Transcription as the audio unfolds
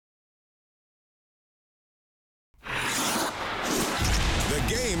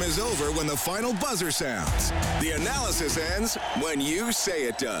Overtime is over when the final buzzer sounds. The analysis ends when you say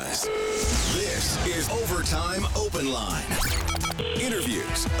it does. This is Overtime Open Line.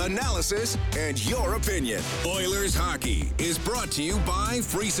 Interviews, analysis, and your opinion. Oilers hockey is brought to you by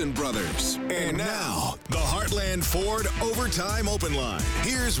Friesen Brothers. And now, the Heartland Ford Overtime Open Line.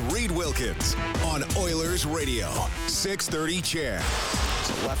 Here's Reed Wilkins on Oilers Radio, 630 CHED.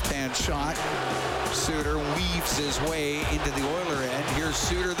 It's a left-hand shot. Suter weaves his way into the Oiler end. Here's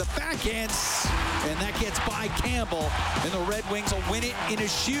Suter, the backhand, and that gets by Campbell, and the Red Wings will win it in a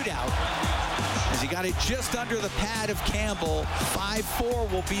shootout. As he got it just under the pad of Campbell,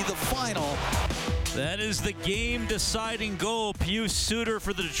 5-4 will be the final. That is the game-deciding goal. Pius Suter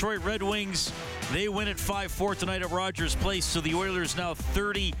for the Detroit Red Wings. They win it 5-4 tonight at Rogers Place, so the Oilers now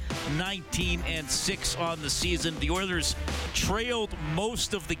 30-19-6 on the season. The Oilers trailed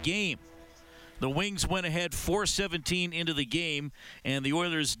most of the game. The Wings went ahead 4:17 into the game, and the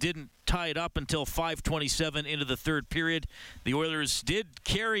Oilers didn't tie it up until 5:27 into the third period. The Oilers did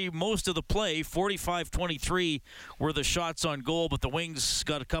carry most of the play. 45-23 were the shots on goal, but the Wings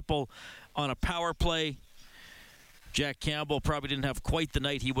got a couple on a power play. Jack Campbell probably didn't have quite the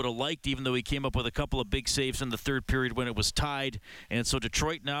night he would have liked, even though he came up with a couple of big saves in the third period when it was tied. And so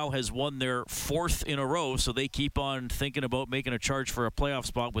Detroit now has won their fourth in a row, so they keep on thinking about making a charge for a playoff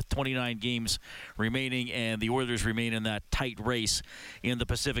spot with 29 games remaining, and the Oilers remain in that tight race in the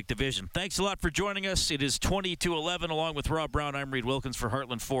Pacific Division. Thanks a lot for joining us. It is 20-11, along with Rob Brown. I'm Reed Wilkins for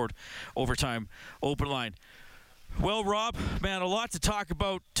Heartland Ford Overtime Open Line. Well, Rob, man, a lot to talk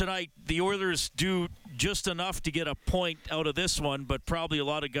about tonight. The Oilers do just enough to get a point out of this one, but probably a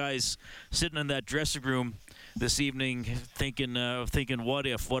lot of guys sitting in that dressing room this evening thinking, what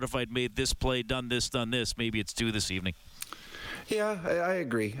if I'd made this play, done this, maybe it's two this evening. Yeah, I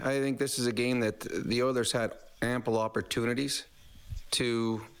agree. I think this is a game that the Oilers had ample opportunities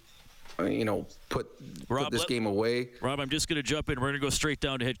to put this game away. Rob, I'm just going to jump in. We're going to go straight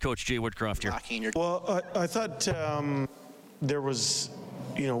down to head coach Jay Woodcroft here. Well, I thought there was,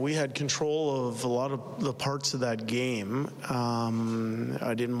 we had control of a lot of the parts of that game.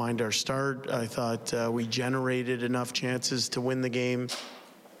 I didn't mind our start. I thought we generated enough chances to win the game.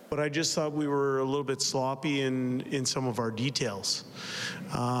 But I just thought we were a little bit sloppy in some of our details.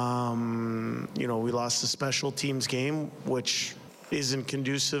 We lost the special teams game, which isn't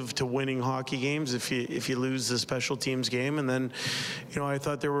conducive to winning hockey games if you lose the special teams game. And then, I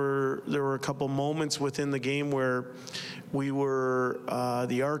thought there were a couple moments within the game where we were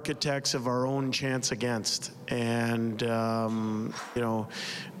the architects of our own chance against. And,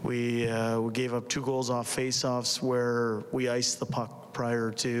 we gave up 2 goals off faceoffs where we iced the puck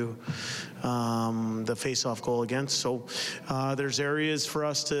prior to the face-off goal against. So there's areas for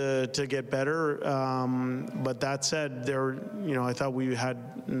us to get better. But that said, I thought we had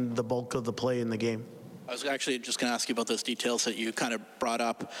the bulk of the play in the game. I was actually just going to ask you about those details that you kind of brought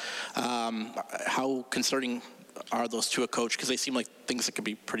up. How concerning are those to a coach? Because they seem like things that could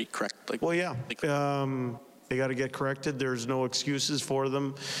be pretty correct. Well, yeah. They got to get corrected. There's no excuses for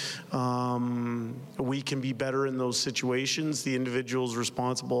them. We can be better in those situations. The individuals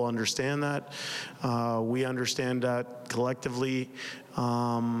responsible understand that. We understand that collectively.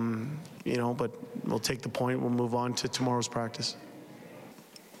 But we'll take the point. We'll move on to tomorrow's practice.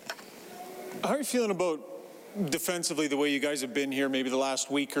 How are you feeling about defensively, the way you guys have been here maybe the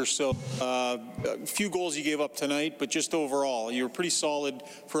last week or so? A few goals you gave up tonight, but just overall, you were pretty solid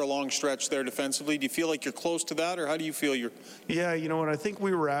for a long stretch there defensively. Do you feel like you're close to that, or how do you feel you're... Yeah, I think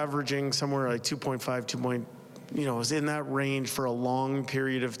we were averaging somewhere like 2.5, it was in that range for a long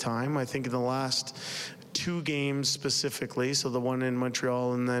period of time. I think in the last 2 games specifically, so the one in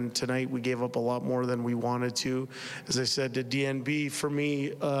Montreal and then tonight, we gave up a lot more than we wanted to. As I said to DNB, for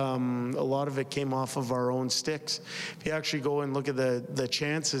me, a lot of it came off of our own sticks. If you actually go and look at the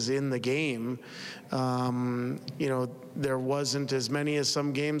chances in the game, there wasn't as many as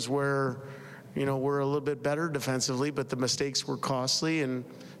some games where, we're a little bit better defensively, but the mistakes were costly, and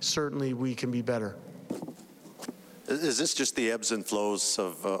certainly we can be better. Is this just the ebbs and flows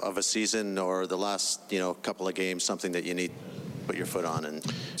of a season, or the last couple of games something that you need to put your foot on and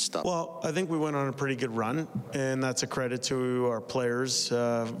stop? Well, I think we went on a pretty good run, and that's a credit to our players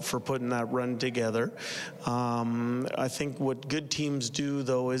for putting that run together. I think what good teams do,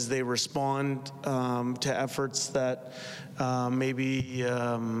 though, is they respond to efforts that maybe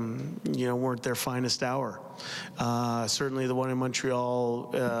weren't their finest hour. Certainly the one in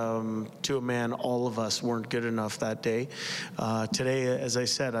Montreal, to a man, all of us weren't good enough that day. Today, as I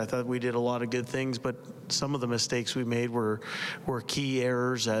said, I thought we did a lot of good things, but some of the mistakes we made were key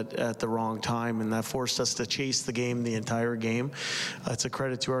errors at the wrong time, and that forced us to chase the game the entire game. It's a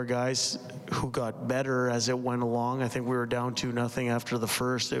credit to our guys who got better as it went along. I think we were down 2-0 after the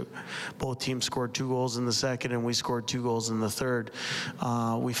first. Both teams scored 2 goals in the second, and we scored 2 goals in the third.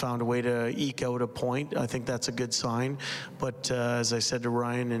 We found a way to eke out a point. I think that's a good sign. But as I said to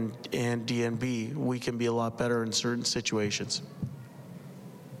Ryan and DNB, we can be a lot better in certain situations.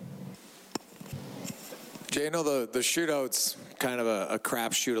 Jay, I know the shootout's kind of a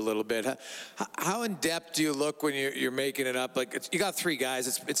crapshoot a little bit. How in depth do you look when you're making it up? Like, you got 3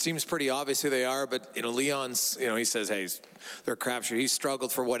 guys. It seems pretty obvious who they are, but Leon's, he says, hey, they're a crapshoot. He's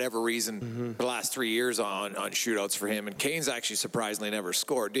struggled for whatever reason the last 3 years on shootouts for him, and Kane's actually surprisingly never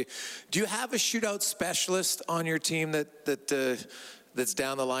scored. Do you have a shootout specialist on your team that's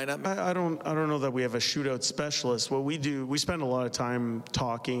down the lineup? I don't know that we have a shootout specialist. What we do, we spend a lot of time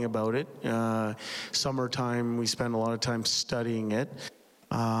talking about it. Summertime, we spend a lot of time studying it.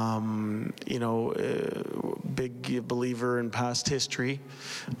 Big believer in past history.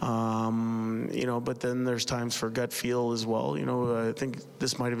 But then there's times for gut feel as well. I think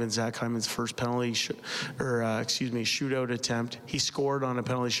this might have been Zach Hyman's first shootout attempt. He scored on a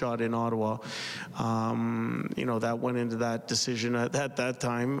penalty shot in Ottawa. That went into that decision at that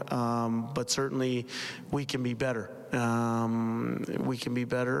time. But certainly we can be better. We can be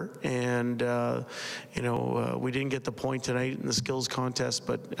better, and we didn't get the point tonight in the skills contest,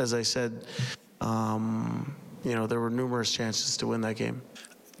 but as I said, there were numerous chances to win that game.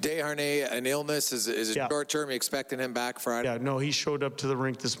 Desharnais, an illness, is it short term? You expecting him back Friday? Yeah, no, he showed up to the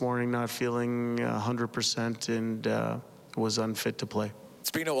rink this morning not feeling 100% and was unfit to play. It's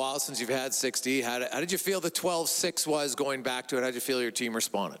been a while since you've had 60. How did you feel the 12-6 was going back to it? How did you feel your team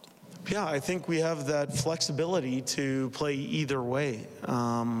responded? Yeah, I think we have that flexibility to play either way.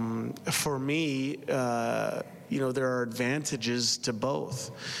 For me, there are advantages to both.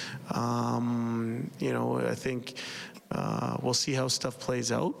 I think we'll see how stuff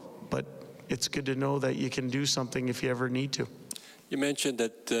plays out, but it's good to know that you can do something if you ever need to. You mentioned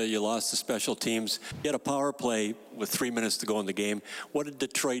that you lost the special teams. You had a power play with 3 minutes to go in the game. What did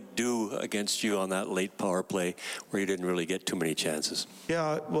Detroit do against you on that late power play where you didn't really get too many chances?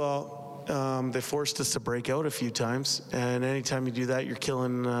 Yeah, well, they forced us to break out a few times, and anytime you do that, you're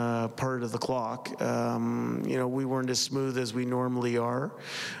killing part of the clock. We weren't as smooth as we normally are,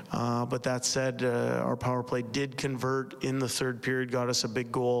 but that said, our power play did convert in the third period, got us a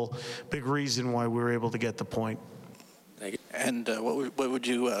big goal, big reason why we were able to get the point. And what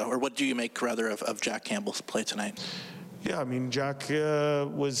do you make rather of Jack Campbell's play tonight? Yeah, I mean, Jack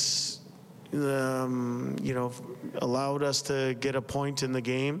was, allowed us to get a point in the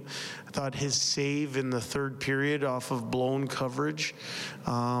game. I thought his save in the third period off of blown coverage,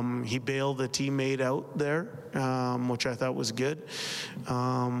 he bailed a teammate out there, which I thought was good.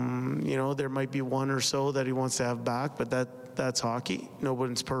 There might be one or so that he wants to have back, but that's hockey.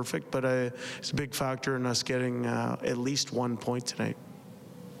 Nobody's perfect, but it's a big factor in us getting at least 1 point tonight.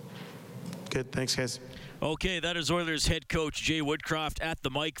 Good, thanks, guys. Okay, that is Oilers head coach Jay Woodcroft at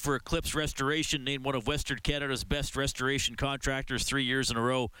the mic for Eclipse Restoration, named one of Western Canada's best restoration contractors 3 years in a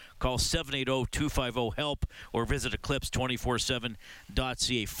row. Call 780-250-HELP or visit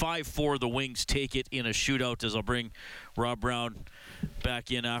eclipse247.ca. 5-4, the Wings take it in a shootout, as I'll bring Rob Brown back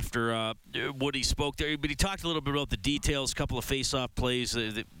in after Woody spoke there. But he talked a little bit about the details, a couple of face-off plays,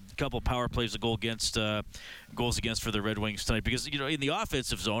 the couple of power plays, the goals against for the Red Wings tonight. Because, in the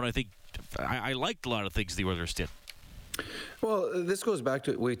offensive zone, I think I liked a lot of things the Oilers did. Well, this goes back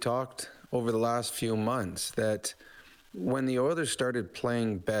to what we talked over the last few months, that when the Oilers started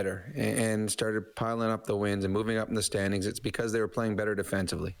playing better and started piling up the wins and moving up in the standings, it's because they were playing better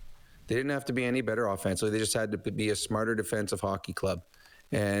defensively. They didn't have to be any better offensively. They just had to be a smarter defensive hockey club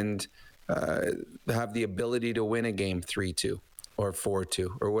and have the ability to win a game 3-2. Or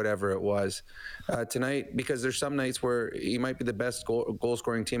 4-2, or whatever it was tonight, because there's some nights where you might be the best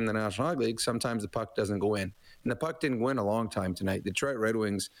goal-scoring team in the National Hockey League. Sometimes the puck doesn't go in, and the puck didn't go in a long time tonight. The Detroit Red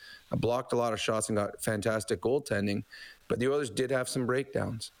Wings blocked a lot of shots and got fantastic goaltending, but the Oilers did have some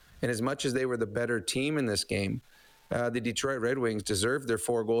breakdowns. And as much as they were the better team in this game, the Detroit Red Wings deserved their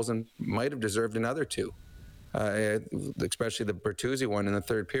 4 goals and might have deserved another 2, especially the Bertuzzi one in the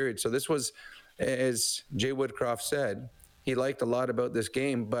third period. So this was, as Jay Woodcroft said, he liked a lot about this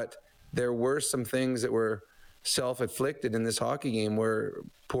game, but there were some things that were self-inflicted in this hockey game, where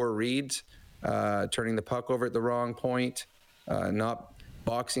poor reads, turning the puck over at the wrong point, not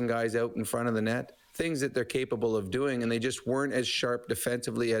boxing guys out in front of the net, things that they're capable of doing, and they just weren't as sharp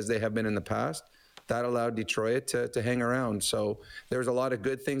defensively as they have been in the past. That allowed Detroit to hang around. So there was a lot of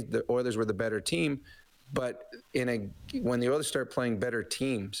good things. The Oilers were the better team, but when the Oilers start playing better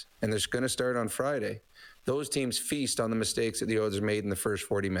teams, and they're going to start on Friday, those teams feast on the mistakes that the Oilers made in the first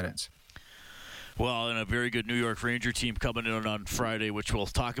 40 minutes. Well, and a very good New York Ranger team coming in on Friday, which we'll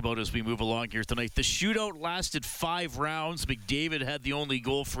talk about as we move along here tonight. The shootout lasted 5 rounds. McDavid had the only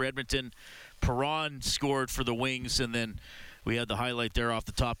goal for Edmonton. Perron scored for the Wings, and then we had the highlight there off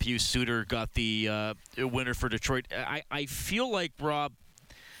the top. Pius Suter got the winner for Detroit. I feel like, Rob,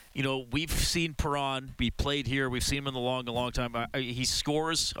 you know, we've seen Perron be played here. We've seen him in the a long time. He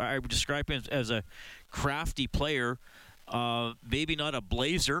scores. I would describe him as a crafty player. Maybe not a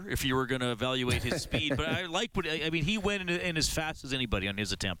blazer if you were going to evaluate his speed, but I like what I mean. He went in as fast as anybody on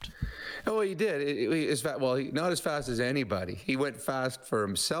his attempt. Oh, he did. Not as fast as anybody. He went fast for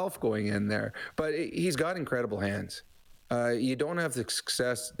himself going in there, but he's got incredible hands. You don't have the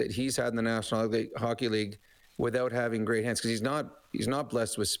success that he's had in the National Hockey League without having great hands, because he's not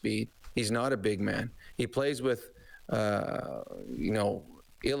blessed with speed. He's not a big man. He plays with, ill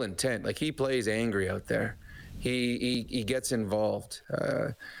intent. Like, he plays angry out there. He gets involved.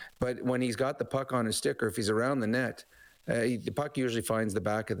 But when he's got the puck on his stick, or if he's around the net, the puck usually finds the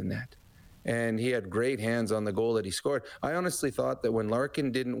back of the net. And he had great hands on the goal that he scored. I honestly thought that when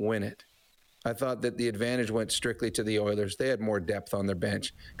Larkin didn't win it, I thought that the advantage went strictly to the Oilers. They had more depth on their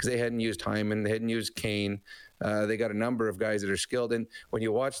bench because they hadn't used Hyman, they hadn't used Kane. They got a number of guys that are skilled. And when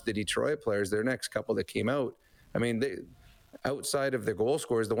you watch the Detroit players, their next couple that came out, I mean, outside of their goal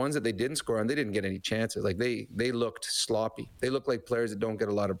scorers, the ones that they didn't score on, they didn't get any chances. Like, they looked sloppy. They looked like players that don't get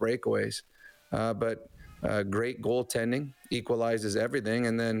a lot of breakaways. But great goaltending equalizes everything,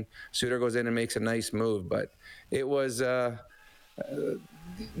 and then Suter goes in and makes a nice move. But it was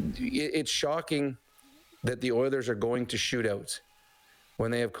it's shocking that the Oilers are going to shootouts when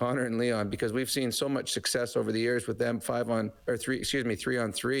they have Connor and Leon, because we've seen so much success over the years with them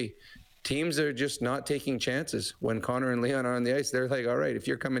 3-on-3. Teams are just not taking chances when Connor and Leon are on the ice. They're like, all right, if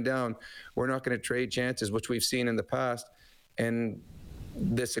you're coming down, we're not going to trade chances, which we've seen in the past. And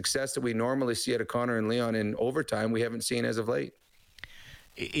the success that we normally see out of Connor and Leon in overtime, we haven't seen as of late.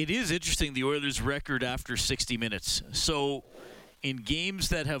 It is interesting, the Oilers' record after 60 minutes. So in games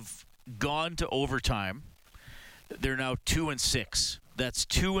that have gone to overtime, they're now 2-6. That's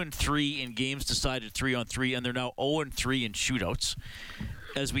 2-3 in games decided 3-on-3, and they're now 0-3 in shootouts.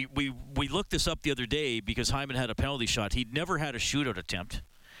 As we looked this up the other day because Hyman had a penalty shot. He'd never had a shootout attempt,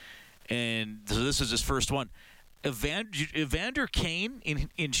 and so this is his first one. Evander Kane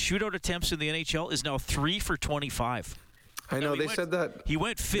in shootout attempts in the NHL is now 3 for 25. I know, they said that. He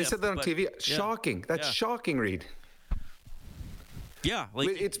went 5th. They said that on TV. Shocking. Yeah. That's shocking, Reed. Yeah,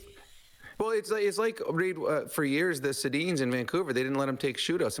 it's like Reed, for years, the Sedins in Vancouver, they didn't let him take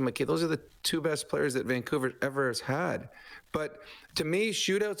shootouts. I'm like, okay, those are the 2 best players that Vancouver ever has had. But to me,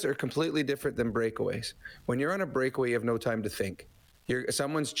 shootouts are completely different than breakaways. When you're on a breakaway, you have no time to think.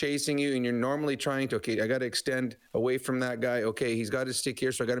 Someone's chasing you, and you're normally trying to, okay, I got to extend away from that guy. Okay, he's got his stick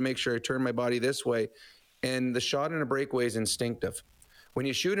here, so I got to make sure I turn my body this way. And the shot in a breakaway is instinctive. When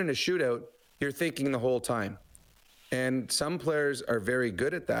you shoot in a shootout, you're thinking the whole time. And some players are very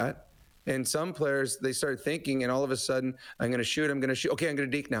good at that. And some players, they start thinking, and all of a sudden, I'm going to shoot. Okay, I'm going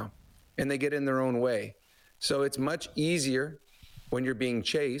to deke now. And they get in their own way. So it's much easier when you're being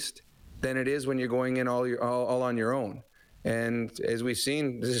chased than it is when you're going in all on your own. And as we've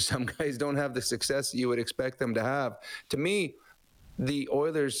seen, some guys don't have the success that you would expect them to have. To me, the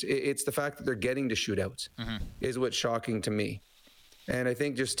Oilers, it's the fact that they're getting to shootouts is what's shocking to me. And I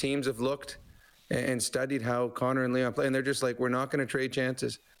think just teams have looked and studied how Connor and Leon play, and they're just like, we're not going to trade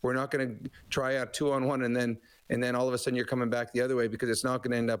chances. We're not going to try out 2-on-1, and then all of a sudden you're coming back the other way, because it's not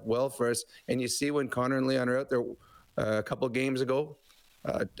going to end up well for us. And you see when Connor and Leon are out there a couple of games ago,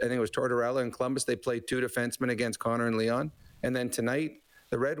 I think it was Tortorella and Columbus, they played 2 defensemen against Connor and Leon. And then tonight,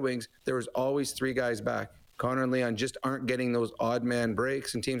 the Red Wings, there was always 3 guys back. Connor and Leon just aren't getting those odd man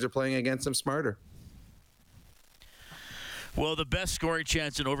breaks, and teams are playing against them smarter. Well, the best scoring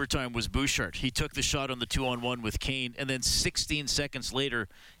chance in overtime was Bouchard. He took the shot on the 2-on-1 with Kane, and then 16 seconds later,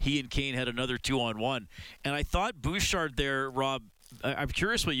 he and Kane had another 2-on-1. And I thought Bouchard there, Rob, I'm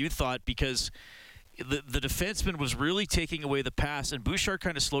curious what you thought, because the defenseman was really taking away the pass, and Bouchard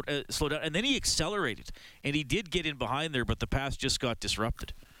kind of slowed down, and then he accelerated, and he did get in behind there, but the pass just got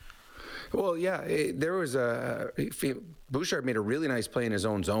disrupted. Well, yeah, Bouchard made a really nice play in his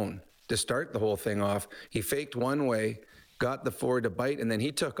own zone to start the whole thing off. He faked one way, got the forward to bite, and then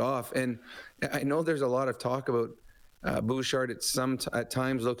he took off. And I know there's a lot of talk about Bouchard. At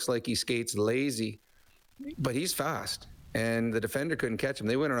times looks like he skates lazy, but he's fast. And the defender couldn't catch him.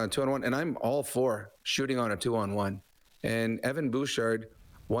 They went on a 2-on-1, and I'm all for shooting on a 2-on-1. And Evan Bouchard,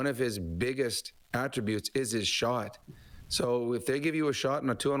 one of his biggest attributes is his shot. So if they give you a shot on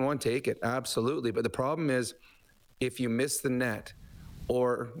a 2-on-1, take it, absolutely. But the problem is, if you miss the net,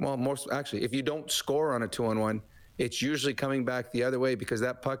 if you don't score on a 2-on-1, it's usually coming back the other way because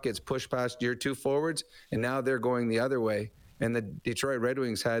that puck gets pushed past your two forwards, and now they're going the other way. And the Detroit Red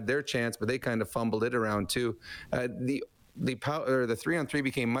Wings had their chance, but they kind of fumbled it around too. The 3-on-3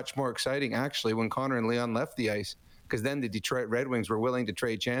 became much more exciting actually when Connor and Leon left the ice, because then the Detroit Red Wings were willing to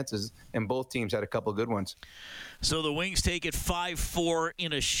trade chances, and both teams had a couple good ones. So the Wings take it 5-4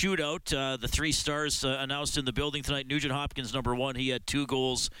 in a shootout. The 3 stars announced in the building tonight. Nugent Hopkins, number 1. He had 2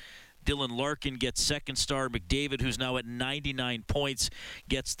 goals. Dylan Larkin gets 2nd star. McDavid, who's now at 99 points,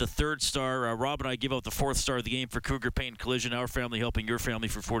 gets the 3rd star. Rob and I give out the 4th star of the game for Cougar Paint Collision, our family helping your family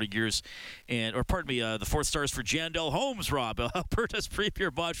for 40 years. The 4th star is for Jandel Homes, Rob, Alberta's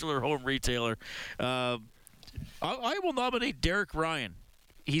premier modular home retailer. I will nominate Derek Ryan.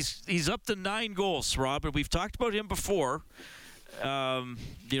 He's up to 9 goals, Rob, and we've talked about him before.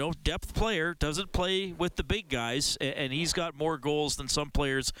 Depth player, doesn't play with the big guys, and he's got more goals than some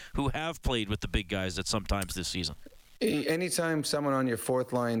players who have played with the big guys at some times this season. Anytime someone on your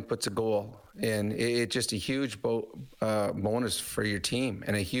 4th line puts a goal in, it's just a huge bonus for your team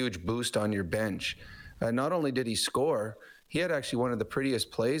and a huge boost on your bench. Not only did he score, he had actually one of the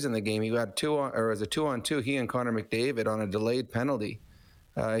prettiest plays in the game. He had a 2-on-2, he and Connor McDavid on a delayed penalty.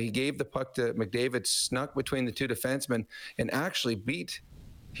 He gave the puck to McDavid, snuck between the 2 defensemen, and actually beat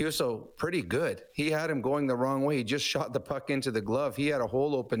Husso pretty good. He had him going the wrong way. He just shot the puck into the glove. He had a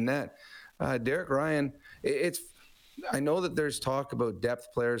whole open net. Derek Ryan, I know that there's talk about depth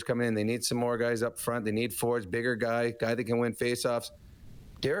players coming in. They need some more guys up front. They need forwards, bigger guy that can win faceoffs.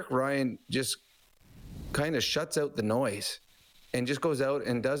 Derek Ryan just kind of shuts out the noise and just goes out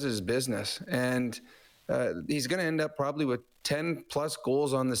and does his business. And he's going to end up probably with 10-plus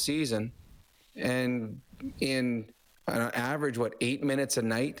goals on the season, and in an average, 8 minutes a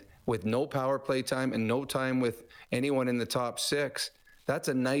night with no power play time and no time with anyone in the top 6. That's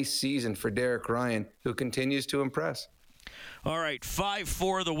a nice season for Derek Ryan, who continues to impress. All right,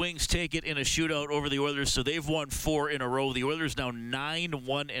 5-4. The Wings take it in a shootout over the Oilers, so they've won 4 in a row. The Oilers now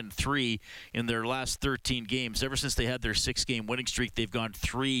 9-1-3 in their last 13 games. Ever since they had their 6-game winning streak, they've gone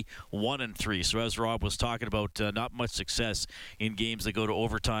 3-1-3. So as Rob was talking about, not much success in games that go to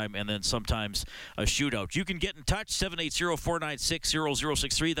overtime and then sometimes a shootout. You can get in touch,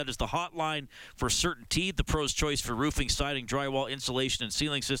 780-496-0063. That is the hotline for CertainTeed, the pro's choice for roofing, siding, drywall, insulation, and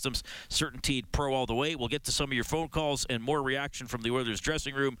ceiling systems. CertainTeed Pro all the way. We'll get to some of your phone calls and more reaction from the Oilers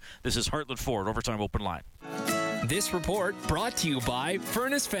dressing room. This is Heartland Ford Overtime Open Line. This report brought to you by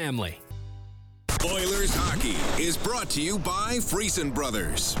Furnace Family. Oilers hockey is brought to you by Friesen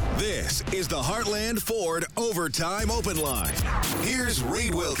Brothers. This is the Heartland Ford Overtime Open Line. Here's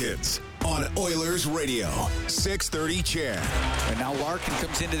Reed Wilkins on Oilers Radio, 630 CHED. And now Larkin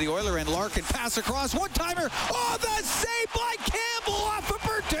comes into the Oiler end. Larkin pass across, one-timer. Oh, the save by Campbell off of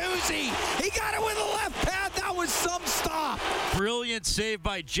Bertuzzi. He got it with a left pad. That was some stop. Brilliant save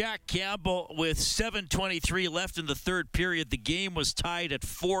by Jack Campbell with 7:23 left in the 3rd period. The game was tied at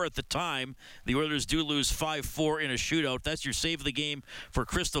 4 at the time. The Oilers do lose 5-4 in a shootout. That's your save of the game for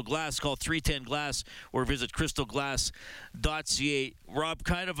Crystal Glass. Call 310-GLASS or visit crystalglass.ca. Rob,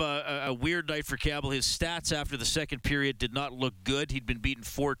 kind of a weird night for Campbell. His stats after the 2nd period did not look good. He'd been beaten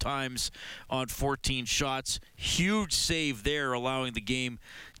 4 times on 14 shots. Huge save there, allowing the game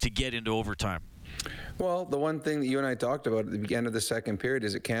to get into overtime. Well, the one thing that you and I talked about at the beginning of the 2nd period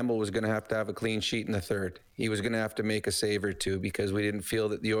is that Campbell was going to have a clean sheet in the 3rd. He was going to have to make a save or 2 because we didn't feel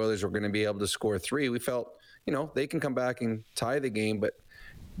that the Oilers were going to be able to score 3. We felt, they can come back and tie the game, but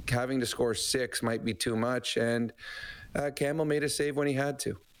having to score 6 might be too much. And Campbell made a save when he had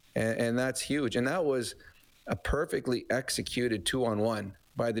to. And that's huge. And that was a perfectly executed 2-on-1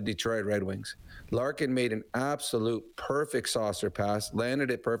 by the Detroit Red Wings. Larkin made an absolute perfect saucer pass,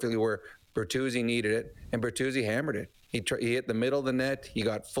 landed it perfectly where Bertuzzi needed it, and Bertuzzi hammered it. He hit the middle of the net. He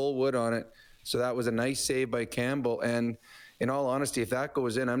got full wood on it. So that was a nice save by Campbell. And in all honesty, if that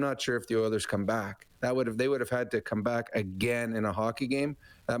goes in, I'm not sure if the Oilers come back. They would have had to come back again in a hockey game.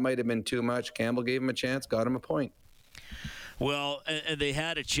 That might have been too much. Campbell gave him a chance, got him a point. Well, and they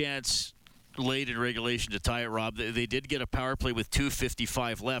had a chance late in regulation to tie it, Rob. They did get a power play with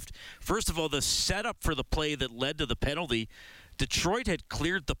 2:55 left. First of all, the setup for the play that led to the penalty, Detroit had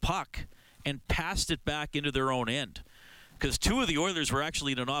cleared the puck and passed it back into their own end. because two of the Oilers were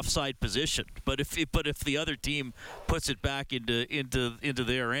actually in an offside position. But if the other team puts it back into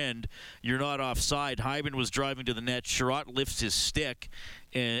their end, you're not offside. Hyman was driving to the net. Sherratt lifts his stick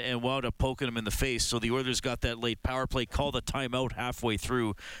and wound up poking him in the face. So the Oilers got that late power play, called a timeout halfway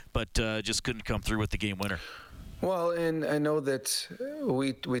through, but just couldn't come through with the game winner. Well, and I know that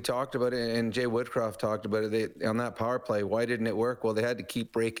we talked about it, and Jay Woodcroft talked about it on that power play. Why didn't it work? Well, they had to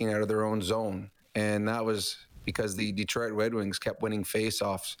keep breaking out of their own zone, and that was because the Detroit Red Wings kept winning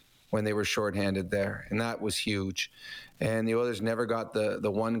face-offs when they were shorthanded there, and that was huge. And the Oilers never got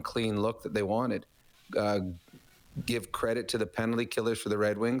the one clean look that they wanted. Give credit to the penalty killers for the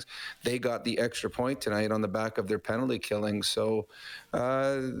Red Wings. They got the extra point tonight on the back of their penalty killing. So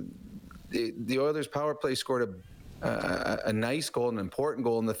the Oilers power play scored a nice goal, an important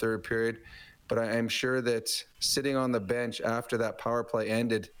goal in the third period. But I'm sure that sitting on the bench after that power play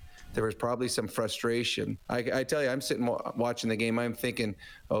ended, there was probably some frustration. I tell you, I'm sitting watching the game. I'm thinking,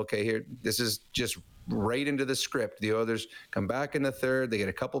 okay, here, this is just right into the script. The Oilers come back in the third. They get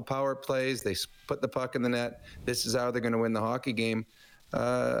a couple power plays. They put the puck in the net. This is how they're going to win the hockey game.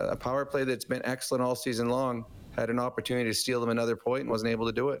 A power play that's been excellent all season long had an opportunity to steal them another point and wasn't able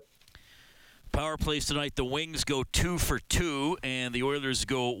to do it. Power plays tonight. The Wings go 2 for 2, and the Oilers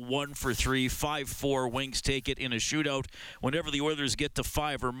go 1 for 3. 5-4. Wings take it in a shootout. Whenever the Oilers get to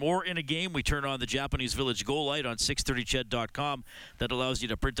 5 or more in a game, we turn on the Japanese Village Goal Light on 630ched.com. That allows you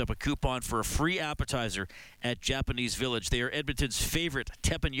to print up a coupon for a free appetizer at Japanese Village. They are Edmonton's favorite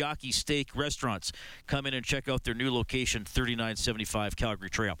teppanyaki steak restaurants. Come in and check out their new location, 3975 Calgary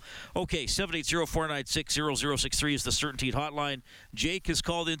Trail. Okay, 780-496-0063 is the Certainteed hotline. Jake has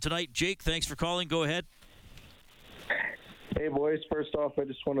called in tonight. Jake, thanks for calling. Go ahead. Hey, boys. First off, I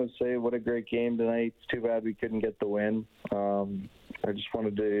just wanted to say what a great game tonight. It's too bad we couldn't get the win. I just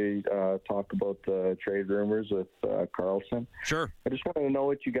wanted to talk about the trade rumors with Karlsson. Sure. I just wanted to know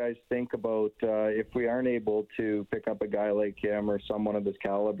what you guys think about if we aren't able to pick up a guy like him or someone of his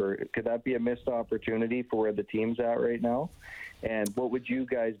caliber. Could that be a missed opportunity for where the team's at right now? And what would you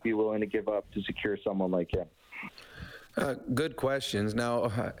guys be willing to give up to secure someone like him? Good questions.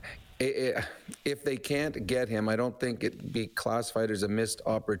 Now, if they can't get him, I don't think it'd be classified as a missed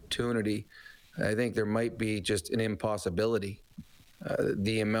opportunity. I think there might be just an impossibility.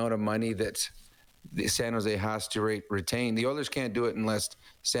 The amount of money that the San Jose has to retain, the Oilers can't do it unless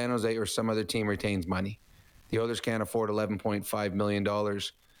San Jose or some other team retains money. The Oilers can't afford $11.5 million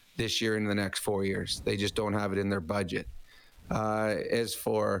this year and the next 4 years. They just don't have it in their budget. As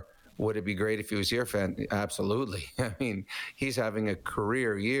for would it be great if he was here? Absolutely. I mean, he's having a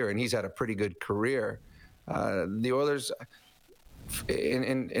career year, and he's had a pretty good career. The Oilers,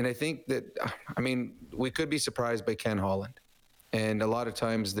 and I think that, I mean, we could be surprised by Ken Holland. And a lot of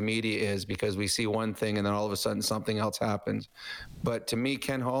times the media is, because we see one thing and then all of a sudden something else happens. But to me,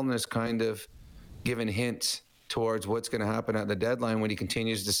 Ken Holland has kind of given hints towards what's going to happen at the deadline when he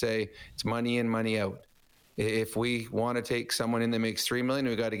continues to say it's money in, money out. If we want to take someone in that makes $3 million,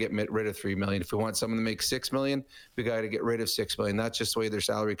 we got to get rid of $3 million. If we want someone that makes $6 million, we got to get rid of $6 million. That's just the way their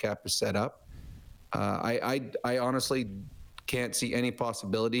salary cap is set up. I honestly can't see any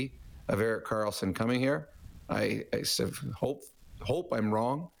possibility of Erik Karlsson coming here. I hope I'm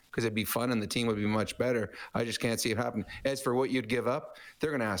wrong, because it'd be fun and the team would be much better. I just can't see it happen. As for what you'd give up,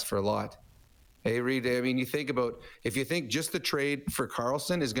 they're going to ask for a lot. Hey, Reed, I mean, you think about, if you think just the trade for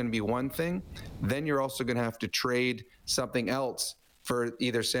Karlsson is going to be one thing, then you're also going to have to trade something else for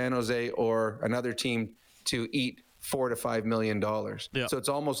either San Jose or another team to eat $4 to $5 million. Yeah. So it's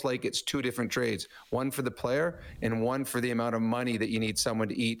almost like it's two different trades, one for the player and one for the amount of money that you need someone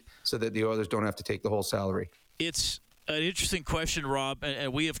to eat so that the Oilers don't have to take the whole salary. It's an interesting question, Rob,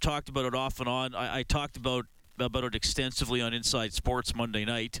 and we have talked about it off and on. I talked about it extensively on Inside Sports Monday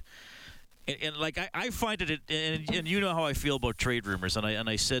night. And like I find it, and you know how I feel about trade rumors. And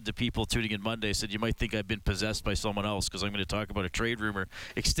I said to people tuning in Monday, I said, you might think I've been possessed by someone else because I'm going to talk about a trade rumor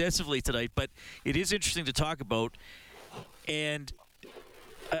extensively tonight. But it is interesting to talk about. And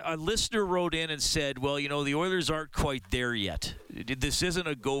a listener wrote in and said, well, you know, the Oilers aren't quite there yet. This isn't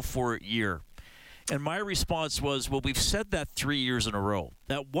a go-for-it year. And my response was, well, we've said that 3 years in a row.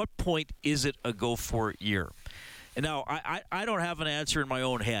 At what point is it a go-for-it year? And now, I don't have an answer in my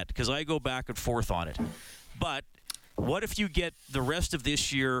own head because I go back and forth on it. But what if you get the rest of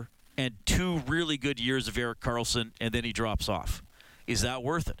this year and 2 really good years of Erik Karlsson and then he drops off? Is that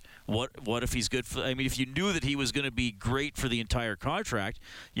worth it? What if he's good for? I mean, if you knew that he was going to be great for the entire contract,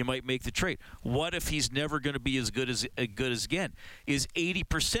 you might make the trade. What if he's never going to be as good as again? Is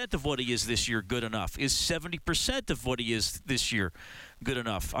 80% of what he is this year good enough? Is 70% of what he is this year good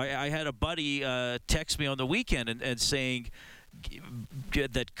enough? I had a buddy text me on the weekend and saying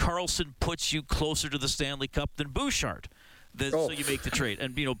that Karlsson puts you closer to the Stanley Cup than Bouchard. So you make the trade.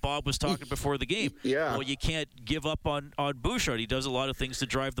 And, Bob was talking before the game. Yeah. Well, you can't give up on Bouchard. He does a lot of things to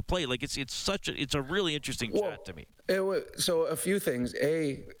drive the play. Like, it's a really interesting chat to me. So a few things.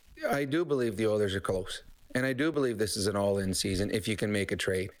 I do believe the Oilers are close. And I do believe this is an all-in season if you can make a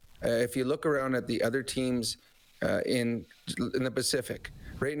trade. If you look around at the other teams in the Pacific,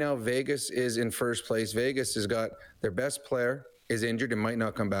 right now Vegas is in first place. Vegas has got their best player is injured and might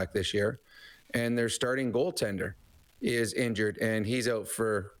not come back this year. And their starting goaltender is injured, and he's out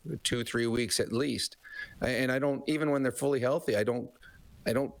for 2-3 weeks at least. And I don't, even when they're fully healthy, I don't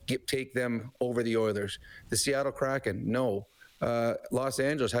take them over the Oilers. The Seattle Kraken, no. Los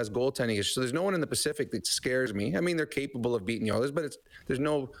Angeles has goaltending issues. So there's no one in the Pacific that scares me. I mean, they're capable of beating the Oilers, but there's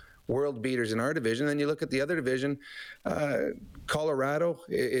no world beaters in our division. Then you look at the other division, Colorado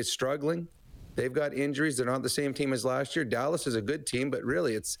is struggling. They've got injuries. They're not the same team as last year. Dallas is a good team, but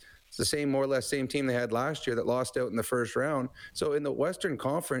really it's the more or less same team they had last year that lost out in the first round. So in the Western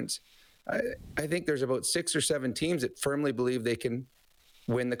Conference, I think there's about 6 or 7 teams that firmly believe they can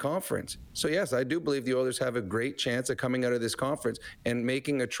win the conference. So yes, I do believe the Oilers have a great chance of coming out of this conference, and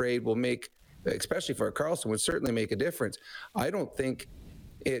making a trade will make, especially for Karlsson, would certainly make a difference. I don't think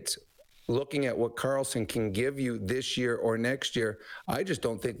it's looking at what Karlsson can give you this year or next year. I just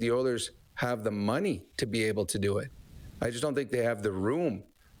don't think the Oilers have the money to be able to do it. I just don't think they have the room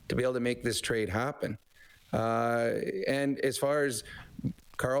to be able to make this trade happen. And as far as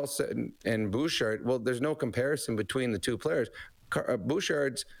Karlsson and Bouchard, well, there's no comparison between the two players.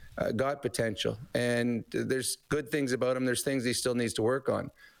 Bouchard's got potential, and there's good things about him. There's things he still needs to work on.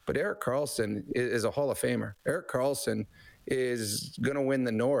 But Erik Karlsson is a Hall of Famer. Erik Karlsson is going to win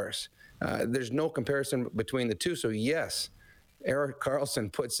the Norris. There's no comparison between the two. So, yes, Erik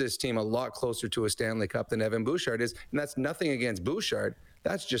Karlsson puts this team a lot closer to a Stanley Cup than Evan Bouchard is. And that's nothing against Bouchard.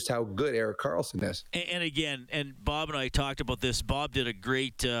 That's just how good Erik Karlsson is. And again, Bob and I talked about this. Bob did a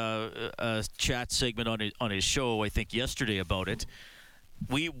great chat segment on his show, I think, yesterday about it.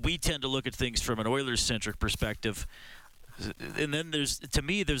 We tend to look at things from an Oilers-centric perspective. And then there's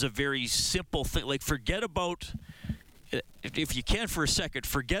a very simple thing. Like, forget about, if you can for a second,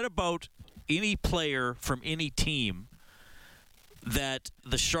 forget about any player from any team that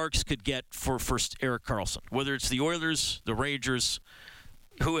the Sharks could get for Erik Karlsson, whether it's the Oilers, the Rangers,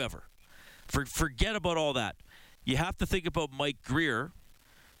 whoever. Forget about all that. You have to think about Mike Greer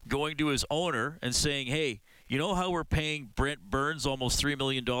going to his owner and saying, hey, you know how we're paying Brent Burns almost $3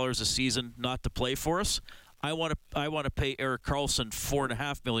 million a season not to play for us? I want to pay Erik Karlsson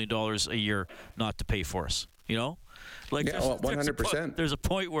 $4.5 million a year not to pay for us. You know? Like, yeah, 100%. There's a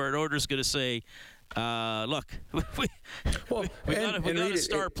point where an owner's going to say, look, we got a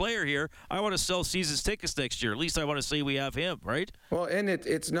star player here. I want to sell season's tickets next year. At least I want to say we have him, right? Well, and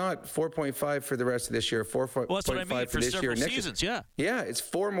it's not 4.5 for the rest of this year, 4.5 that's what I mean, for this year. Next seasons, yeah. Yeah, it's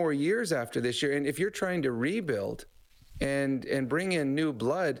 4 more years after this year. And if you're trying to rebuild and bring in new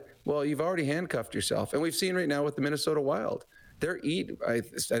blood, well, you've already handcuffed yourself. And we've seen right now with the Minnesota Wild. I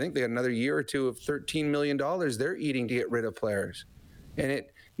think they got another year or two of $13 million they're eating to get rid of players. And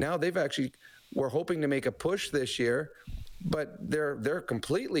now they've actually... We're hoping to make a push this year, but they're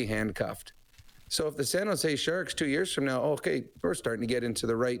completely handcuffed. So if the San Jose Sharks 2 years from now, okay, we're starting to get into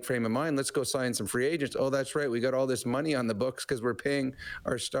the right frame of mind. Let's go sign some free agents. Oh, that's right. We got all this money on the books because we're paying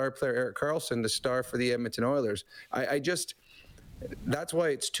our star player, Erik Karlsson, to star for the Edmonton Oilers. That's why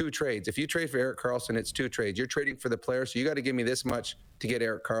it's 2 trades. If you trade for Erik Karlsson, it's 2 trades. You're trading for the player, so you got to give me this much to get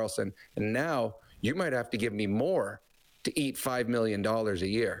Erik Karlsson. And now you might have to give me more to eat $5 million a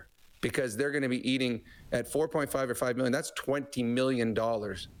year. Because they're going to be eating at 4.5 or 5 million. That's $20 million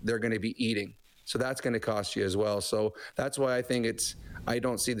they're going to be eating. So that's going to cost you as well. So that's why I think I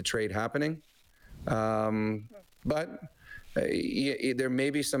don't see the trade happening. But there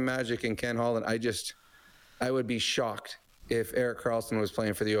may be some magic in Ken Holland. I would be shocked if Erik Karlsson was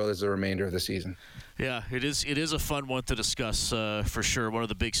playing for the Oilers the remainder of the season. Yeah, it is a fun one to discuss for sure. One of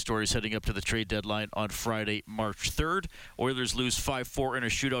the big stories heading up to the trade deadline on Friday, March 3rd. Oilers lose 5-4 in a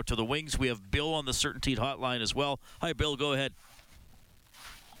shootout to the Wings. We have Bill on the Certainty hotline as well. Hi, Bill. Go ahead.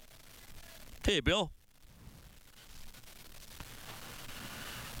 Hey, Bill.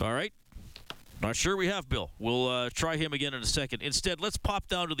 All right. Not sure we have, Bill. We'll try him again in a second. Instead, let's pop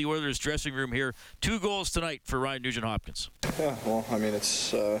down to the Oilers dressing room here. 2 goals tonight for Ryan Nugent-Hopkins. Yeah, well, I mean,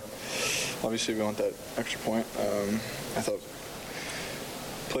 it's obviously we want that extra point. I thought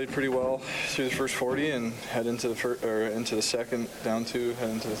played pretty well through the first 40 and head into the second down 2, head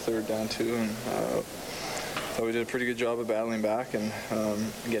into the third down 2, and thought we did a pretty good job of battling back and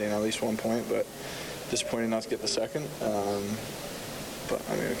getting at least 1 point, but disappointing not to get the second. But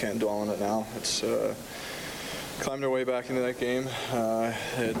I mean, we can't dwell on it now. It's climbed our way back into that game.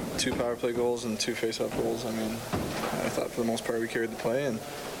 Had 2 power play goals and 2 face-off goals. I mean, I thought for the most part we carried the play and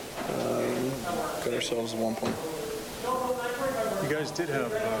got ourselves 1 point. You guys did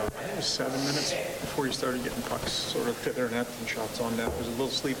have 7 minutes before you started getting pucks sort of to their net and shots on net. Was a little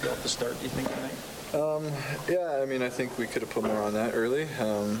sleepy off the start, do you think, tonight? Yeah, I mean, I think we could have put more on that early.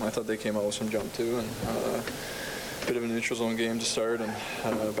 I thought they came out with some jump too, and bit of a neutral zone game to start and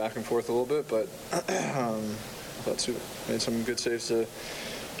back and forth a little bit, but I thought Sue made some good saves to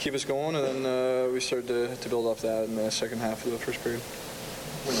keep us going, and then we started to build off that in the second half of the first period.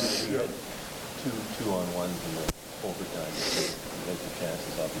 When you had 2-on-1s in the overtime, you had the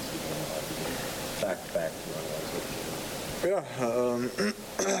chances obviously going on to get back-to-back 2-on-1s. Yeah,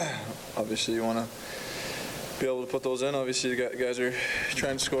 obviously you want to be able to put those in. Obviously the guys are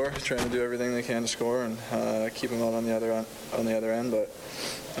trying to score, trying to do everything they can to score and keep them out on the other end, but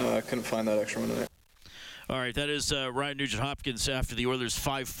couldn't find that extra one tonight. All right, that is Ryan Nugent-Hopkins after the Oilers'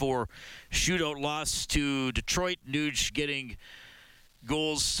 5-4 shootout loss to Detroit. Nuge getting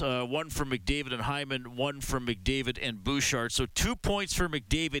goals, 1 from McDavid and Hyman, 1 from McDavid and Bouchard. So 2 points for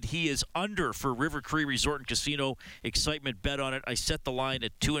McDavid. He is under for River Cree Resort and Casino. Excitement bet on it. I set the line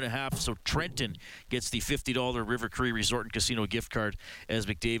at 2.5. So Trenton gets the $50 River Cree Resort and Casino gift card as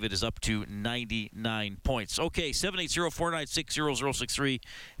McDavid is up to 99 points. Okay, 780-496-0063.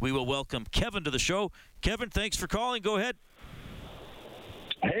 We will welcome Kevin to the show. Kevin, thanks for calling. Go ahead.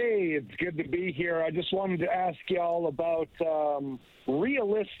 Hey, it's good to be here. I just wanted to ask y'all about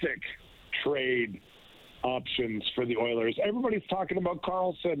realistic trade options for the Oilers. Everybody's talking about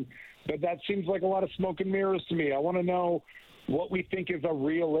Karlsson, but that seems like a lot of smoke and mirrors to me. I want to know what we think is a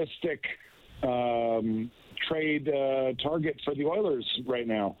realistic trade target for the Oilers right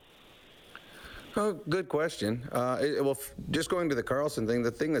now. Oh, good question. Just going to the Karlsson thing, the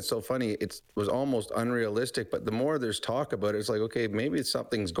thing that's so funny, it was almost unrealistic, but the more there's talk about it, it's like, okay, maybe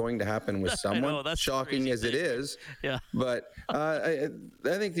something's going to happen with someone, know, that's shocking as it is. Yeah. But I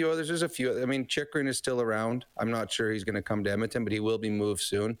think the others, there's a few. I mean, Chychrun is still around. I'm not sure he's going to come to Edmonton, but he will be moved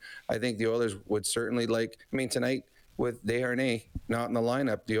soon. I think the Oilers would certainly tonight with Desharnais not in the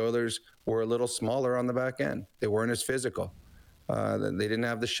lineup, the Oilers were a little smaller on the back end. They weren't as physical. They didn't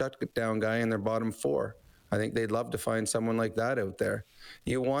have the shutdown guy in their bottom 4. I think they'd love to find someone like that out there.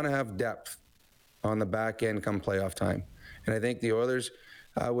 You want to have depth on the back end come playoff time. And I think the Oilers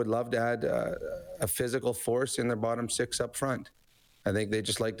would love to add a physical force in their bottom 6 up front. I think they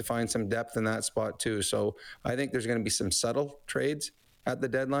just like to find some depth in that spot too. So I think there's going to be some subtle trades at the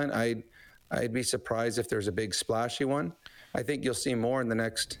deadline. I'd be surprised if there's a big splashy one. I think you'll see more in the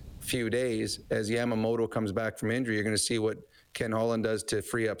next few days as Yamamoto comes back from injury. You're going to see what Ken Holland does to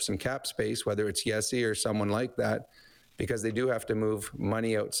free up some cap space, whether it's Yessi or someone like that, because they do have to move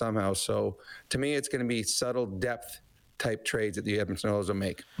money out somehow. So to me, it's going to be subtle depth type trades that the Edmonton Oilers will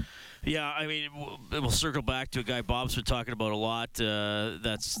make. Yeah, I mean, we'll circle back to a guy Bob's been talking about a lot.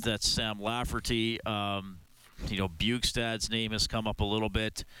 That's Sam Lafferty. Bukestad's name has come up a little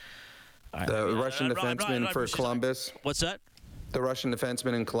bit. The Russian defenseman for Columbus. What's that? The Russian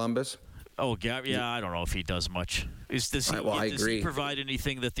defenseman in Columbus. Oh, yeah, I don't know if he does much. Does he provide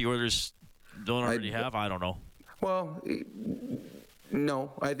anything that the Oilers don't already have? I don't know. Well,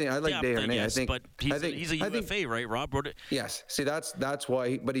 no. I think I like Desharnais. But he's a UFA, right, Rob? Yes. See, that's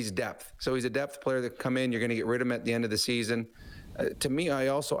why. But he's depth. So he's a depth player that come in. You're going to get rid of him at the end of the season. To me,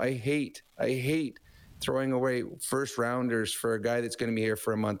 I hate throwing away first rounders for a guy that's going to be here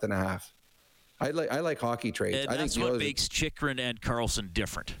for a month and a half. I like hockey trades. And that's what makes Chychrun and Karlsson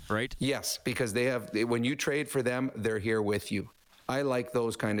different, right? Yes, because when you trade for them, they're here with you. I like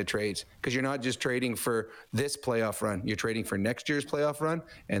those kind of trades because you're not just trading for this playoff run. You're trading for next year's playoff run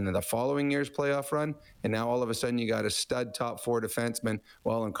and then the following year's playoff run. And now all of a sudden you got a stud top 4 defenseman.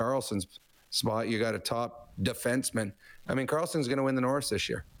 Well, in Karlsson's spot, you got a top defenseman. I mean, Karlsson's going to win the Norris this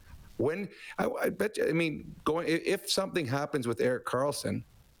year. I bet you, if something happens with Erik Karlsson,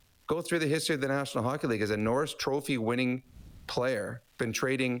 go through the history of the National Hockey League as a Norris Trophy winning player, been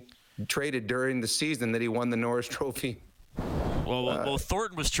traded during the season that he won the Norris Trophy. Well,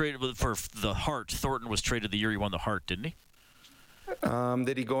 Thornton was traded for the Hart. Thornton was traded the year he won the Hart, didn't he?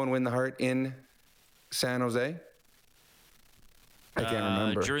 Did he go and win the Hart in San Jose? I can't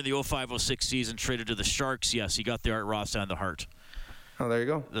remember. During the 05-06 season, traded to the Sharks. Yes, he got the Art Ross and the Hart. Oh, there you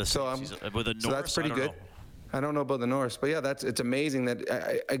go. With the Norris, so that's pretty good. I don't know about the Norris, but yeah, it's amazing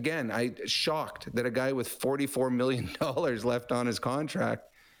that I'm shocked that a guy with $44 million left on his contract.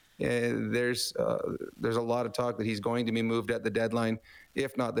 There's a lot of talk that he's going to be moved at the deadline,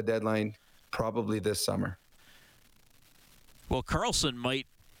 if not the deadline, probably this summer. Well, Karlsson might.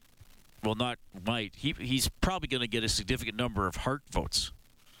 Well, not might. He's probably going to get a significant number of Hart votes.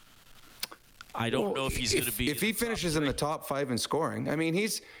 I don't know if he's going to be. If he finishes in the top 5 in scoring, I mean,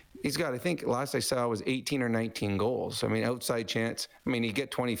 he's got, I think last I saw was 18 or 19 goals. I mean, outside chance. I mean, he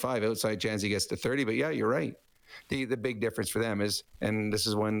get 25 outside chance, he gets to 30. But yeah, you're right. The big difference for them is, and this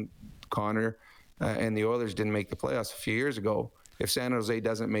is when Connor and the Oilers didn't make the playoffs a few years ago. If San Jose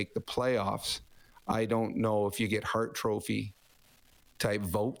doesn't make the playoffs, I don't know if you get Hart Trophy type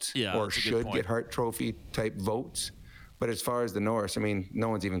votes or should get Hart Trophy type votes. But as far as the Norris, I mean, no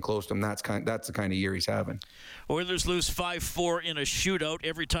one's even close to him. That's the kind of year he's having. Oilers lose 5-4 in a shootout.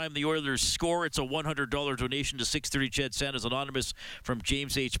 Every time the Oilers score, it's a $100 donation to 630 CHED Santa's Anonymous from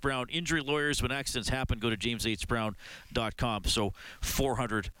James H. Brown. Injury lawyers, when accidents happen, go to jameshbrown.com. So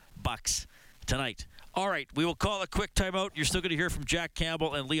 $400 tonight. All right, we will call a quick timeout. You're still going to hear from Jack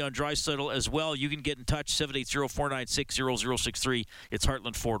Campbell and Leon Draisaitl as well. You can get in touch, 780-496-0063. It's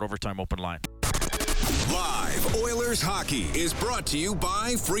Heartland Ford Overtime Open Line. Live Oilers hockey is brought to you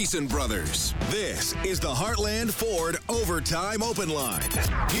by Friesen Brothers. This is the Heartland Ford Overtime Open Line.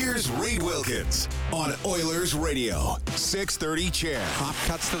 Here's Reed Wilkins on Oilers Radio, 630 CHED. Hop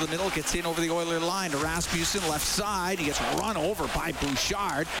cuts to the middle, gets in over the Oiler line to Rasmussen, left side. He gets run over by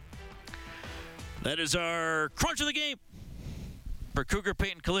Bouchard. That is our crunch of the game for Cougar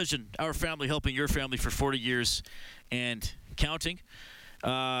Paint and Collision. Our family helping your family for 40 years and counting.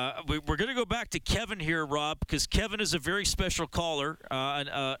 We're going to go back to Kevin here, Rob, because Kevin is a very special caller, an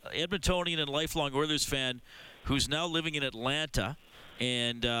Edmontonian and lifelong Oilers fan who's now living in Atlanta.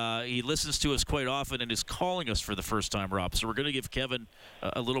 And he listens to us quite often and is calling us for the first time, Rob. So we're going to give Kevin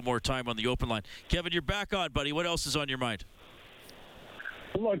a little more time on the open line. Kevin, you're back on, buddy. What else is on your mind?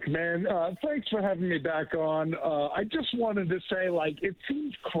 Look, man, thanks for having me back on. I just wanted to say, it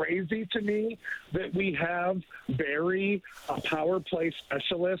seems crazy to me that we have Barry, a power play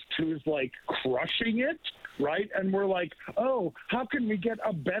specialist, who's, crushing it, right? And we're like, oh, how can we get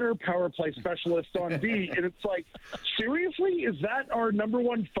a better power play specialist on D? And it's like, seriously? Is that our number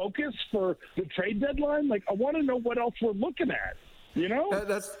one focus for the trade deadline? I want to know what else we're looking at. You know,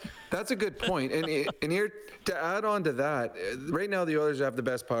 that's a good point. And here to add on to that, right now the Oilers have the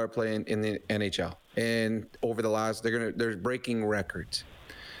best power play in the NHL, and over the last they're breaking records.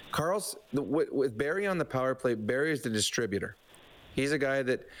 With Barry on the power play, Barry is the distributor. He's a guy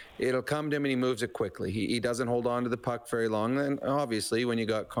that it'll come to him and he moves it quickly. He doesn't hold on to the puck very long. And obviously, when you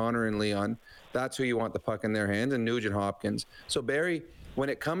got Connor and Leon, that's who you want the puck in their hands, and Nugent Hopkins. So Barry, when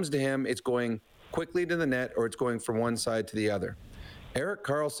it comes to him, it's going quickly to the net or it's going from one side to the other. Erik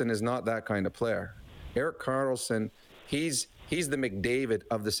Karlsson is not that kind of player. Erik Karlsson, he's the McDavid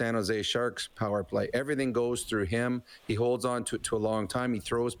of the San Jose Sharks power play. Everything goes through him. He holds on to it to a long time. He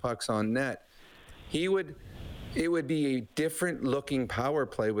throws pucks on net. It would be a different looking power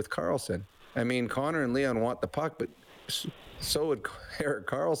play with Karlsson. I mean, Connor and Leon want the puck, but so would Erik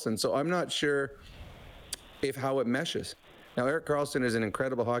Karlsson. So I'm not sure how it meshes. Now, Erik Karlsson is an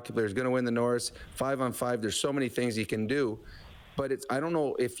incredible hockey player. He's going to win the Norris 5-on-5. There's so many things he can do. But I don't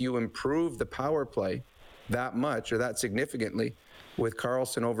know if you improve the power play that much or that significantly with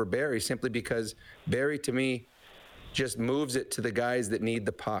Karlsson over Barry, simply because Barry, to me, just moves it to the guys that need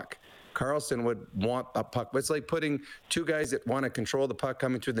the puck. Karlsson would want a puck. But it's like putting two guys that want to control the puck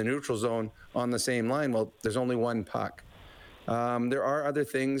coming through the neutral zone on the same line. Well, there's only one puck. There are other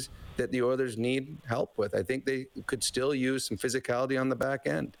things that the Oilers need help with. I think they could still use some physicality on the back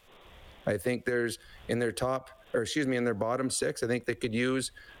end. I think there's in their bottom six, I think they could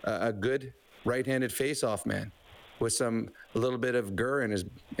use a good right-handed face-off man with a little bit of gur in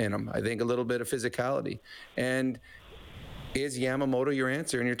him. I think a little bit of physicality. And is Yamamoto your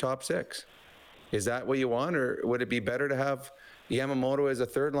answer in your top six? Is that what you want, or would it be better to have Yamamoto as a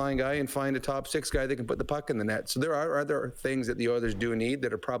third-line guy and find a top six guy that can put the puck in the net? So there are other things that the Oilers do need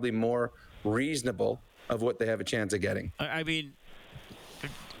that are probably more reasonable of what they have a chance of getting. I mean,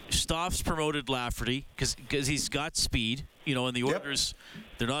 Stoff's promoted Lafferty because he's got speed, and the Oilers,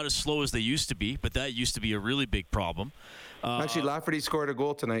 they're not as slow as they used to be, but that used to be a really big problem. Actually, Lafferty scored a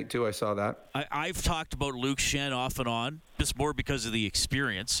goal tonight, too. I saw that. I've talked about Luke Schenn off and on, just more because of the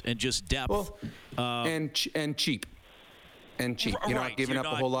experience and just depth. Well, and cheap. and cheap. You're not giving up a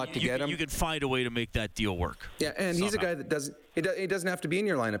whole lot to get him. You can find a way to make that deal work. Yeah, and he's a guy that he doesn't have to be in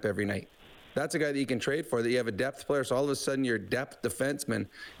your lineup every night. That's a guy that you can trade for, that you have a depth player. So all of a sudden your depth defenseman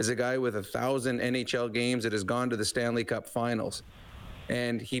is a guy with 1,000 NHL games that has gone to the Stanley Cup Finals.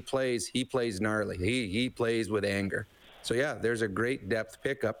 And he plays gnarly. He plays with anger. So yeah, there's a great depth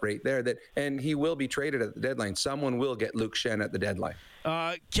pickup right there, and he will be traded at the deadline. Someone will get Luke Schenn at the deadline.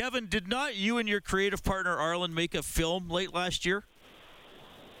 Kevin, did not you and your creative partner Arlen make a film late last year?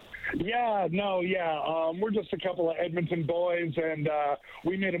 Yeah. We're just a couple of Edmonton boys, and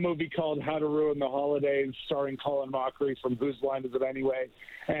we made a movie called How to Ruin the Holidays, starring Colin Mockery from Whose Line Is It Anyway?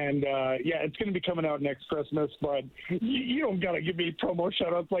 And, it's going to be coming out next Christmas, but you don't got to give me promo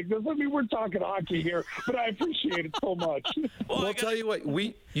shout-outs like this. I mean, we're talking hockey here, but I appreciate it so much. Well, I'll tell you what,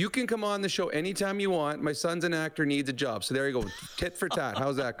 you can come on the show anytime you want. My son's an actor, needs a job. So there you go, tit for tat.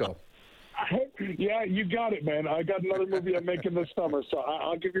 How's that go? Yeah, you got it, man. I got another movie I'm making this summer, so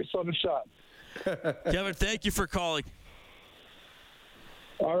I'll give your son a shot. Kevin, thank you for calling.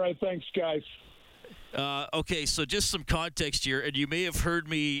 All right, thanks, guys. Okay, so just some context here, and you may have heard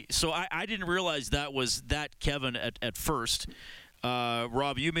me. So I didn't realize that was that Kevin at first.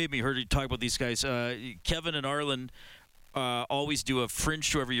 Rob, you made me heard you talk about these guys. Kevin and Arlen always do a fringe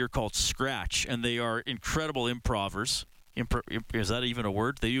show every year called Scratch, and they are incredible improvers. Is that even a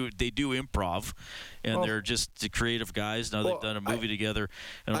word? They do improv, and they're just the creative guys. Now they've done a movie together,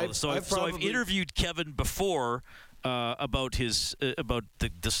 and all this. So I've interviewed Kevin before about his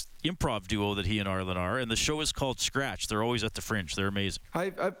this improv duo that he and Arlen are, and the show is called Scratch. They're always at the Fringe. They're amazing.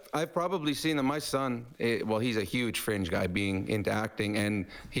 I've probably seen them. My son, he's a huge Fringe guy, being into acting, and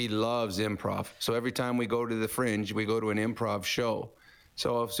he loves improv. So every time we go to the Fringe, we go to an improv show.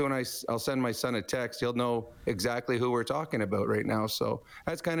 So as soon as I'll send my son a text, he'll know exactly who we're talking about right now. So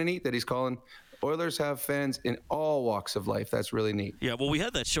that's kind of neat that he's calling. Oilers have fans in all walks of life. That's really neat. Yeah, well, we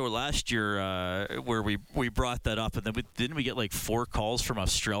had that show last year where we brought that up, and then didn't we get like 4 calls from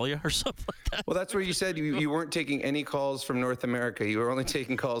Australia or something like that? Well, that's where you said you weren't taking any calls from North America. You were only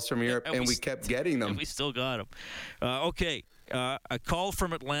taking calls from Europe, and we kept getting them. And we still got them. Okay. A call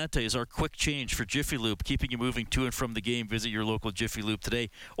from Atlanta is our quick change for Jiffy Lube, keeping you moving to and from the game. Visit your local Jiffy Lube today.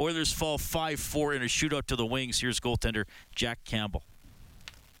 Oilers fall 5-4 in a shootout to the Wings. Here's goaltender Jack Campbell.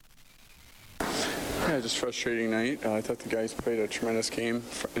 Yeah, just frustrating night. I thought the guys played a tremendous game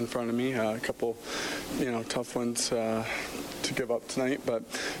in front of me. A couple, tough ones to give up tonight, but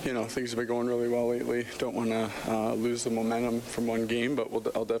things have been going really well lately. Don't want to lose the momentum from one game, but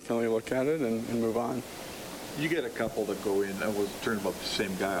I'll definitely look at it and move on. You get a couple that go in. That was turned about the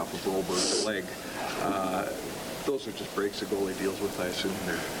same guy off of Broberg's leg. Those are just breaks the goalie deals with, I assume.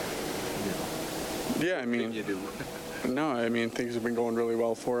 Yeah, I mean, you do. No, I mean, things have been going really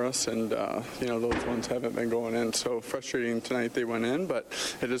well for us, and those ones haven't been going in. So frustrating tonight they went in, but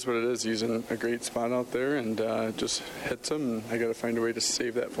it is what it is. He's in a great spot out there, and just hits him, and I got to find a way to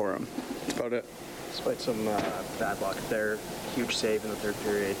save that for him. That's about it. Despite some bad luck there, huge save in the third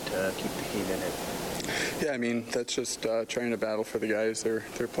period to keep the team in it. Yeah, I mean, that's just trying to battle for the guys. They're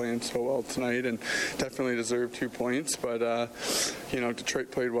playing so well tonight and definitely deserve 2 points. But, Detroit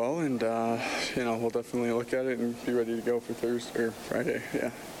played well, and, we'll definitely look at it and be ready to go for Thursday or Friday.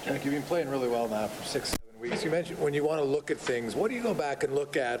 Yeah. Jack, you've been playing really well now for 6-7 weeks. You mentioned when you want to look at things, what do you go back and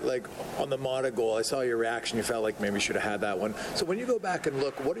look at? Like on the Mata goal, I saw your reaction. You felt like maybe you should have had that one. So when you go back and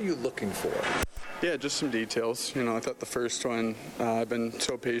look, what are you looking for? Yeah, just some details. I thought the first one, I've been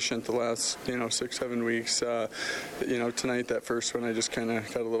so patient the last, 6-7 weeks. Tonight, that first one, I just kind of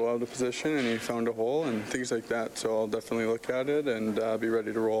got a little out of position and he found a hole and things like that. So I'll definitely look at it and be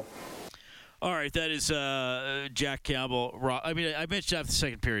ready to roll. All right, that is Jack Campbell. I mean, I mentioned after the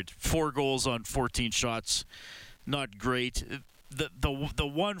second period, 4 goals on 14 shots, not great. The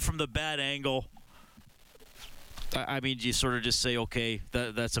one from the bad angle, I mean, you sort of just say, okay,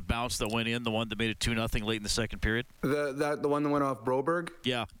 that's a bounce that went in, the one that made it 2-0 late in the second period. The one that went off Broberg?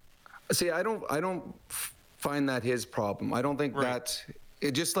 Yeah. See, I don't find that his problem. I don't think that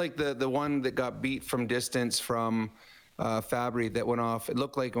just like the one that got beat from distance from Fabry that went off, it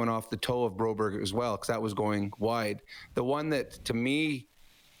looked like it went off the toe of Broberg as well because that was going wide. The one that, to me,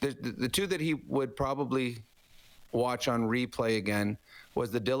 the 2 that he would probably watch on replay again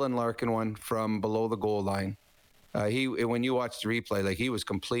was the Dylan Larkin one from below the goal line. When you watched the replay, like he was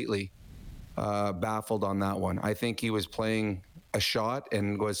completely baffled on that one. I think he was playing a shot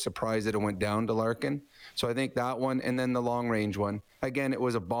and was surprised that it went down to Larkin. So I think that one, and then the long range one. Again, it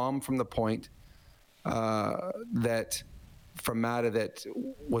was a bomb from the point from Mata that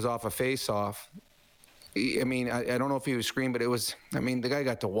was off a face-off. I mean, I don't know if he was screamed, but it was, I mean, the guy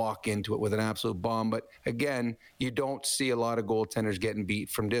got to walk into it with an absolute bomb. But again, you don't see a lot of goaltenders getting beat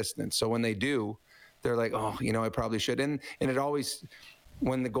from distance. So when they do, they're like, oh, you know, I probably should. And it always,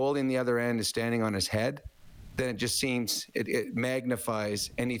 when the goalie in the other end is standing on his head, then it just seems, it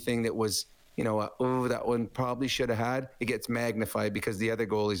magnifies anything that was, you know, that one probably should have had. It gets magnified because the other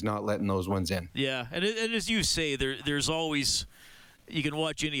goalie's not letting those ones in. Yeah, and as you say, there's always, you can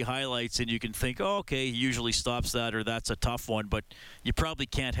watch any highlights and you can think, oh, okay, he usually stops that, or that's a tough one, but you probably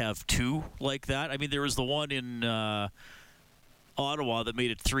can't have two like that. I mean, there was the one in Ottawa that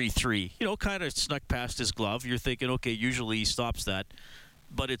made it 3-3. You know, kind of snuck past his glove. You're thinking, okay, usually he stops that,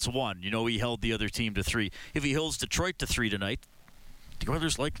 but it's one. You know, he held the other team to 3. If he holds Detroit to 3 tonight, the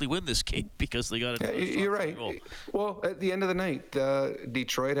Oilers likely win this game because they got it. You're right. Well, at the end of the night,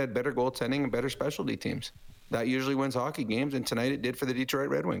 Detroit had better goaltending and better specialty teams. That usually wins hockey games, and tonight it did for the Detroit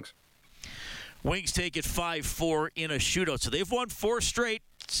Red Wings. Wings take it 5-4 in a shootout. So they've won 4 straight,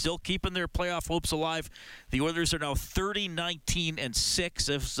 still keeping their playoff hopes alive. The Oilers are now 30-19-6.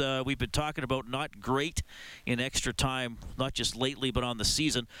 As we've been talking about, not great in extra time, not just lately, but on the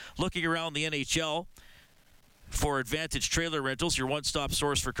season. Looking around the NHL, for Advantage Trailer Rentals, your one-stop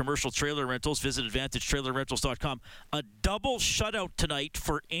source for commercial trailer rentals. Visit AdvantageTrailerRentals.com. A double shutout tonight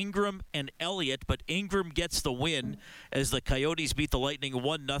for Ingram and Elliott, but Ingram gets the win as the Coyotes beat the Lightning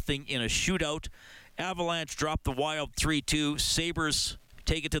 1-0 in a shootout. Avalanche drop the Wild 3-2. Sabres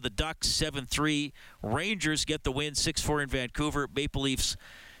take it to the Ducks 7-3. Rangers get the win 6-4 in Vancouver. Maple Leafs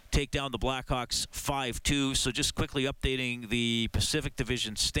take down the Blackhawks 5-2. So just quickly updating the Pacific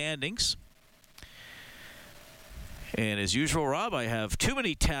Division standings. And as usual, Rob, I have too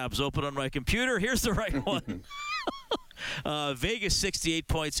many tabs open on my computer. Here's the right one. Vegas 68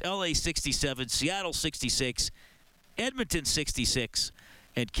 points, LA 67, Seattle 66, Edmonton 66,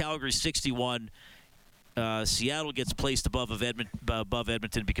 and Calgary 61. Seattle gets placed above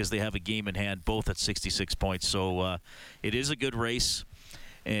Edmonton because they have a game in hand, both at 66 points. So it is a good race,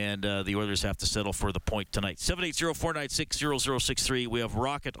 and the Oilers have to settle for the point tonight. 780-496-0063. We have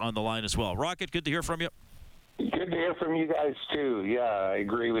Rocket on the line as well. Rocket, good to hear from you. Good to hear from you guys, too. Yeah, I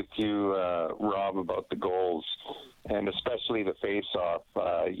agree with you, Rob, about the goals, and especially the face-off.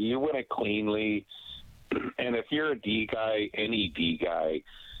 You win it cleanly, and if you're a D guy, any D guy,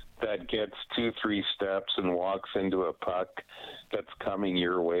 that gets 2-3 steps and walks into a puck that's coming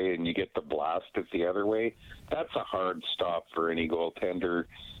your way and you get the blast it the other way, that's a hard stop for any goaltender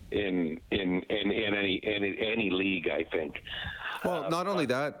in any league, I think. Well, not only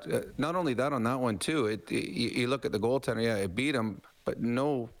that on that one too. You look at the goaltender. Yeah, it beat him, but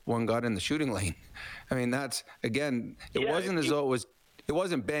no one got in the shooting lane. I mean, that's again. It wasn't as though it was. It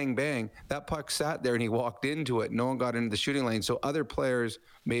wasn't bang bang. That puck sat there and he walked into it. No one got into the shooting lane. So other players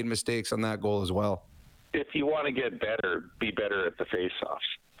made mistakes on that goal as well. If you want to get better, be better at the faceoffs.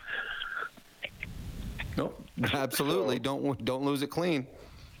 Nope, absolutely. So, don't lose it clean.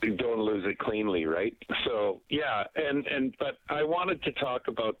 Don't lose it cleanly, right? So yeah, but I wanted to talk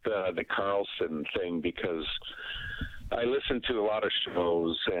about the Karlsson thing because I listen to a lot of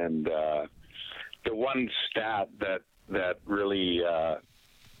shows, and the one stat that really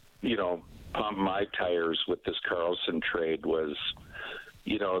pumped my tires with this Karlsson trade was,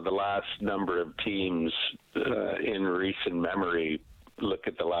 the last number of teams in recent memory. Look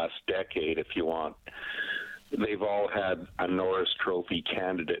at the last decade, if you want. They've all had a Norris Trophy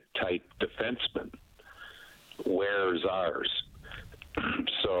candidate type defenseman. Where's ours?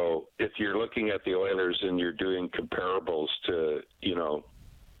 So if you're looking at the Oilers and you're doing comparables to,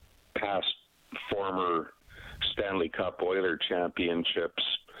 past former Stanley Cup Oiler championships,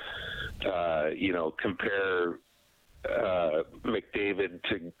 compare McDavid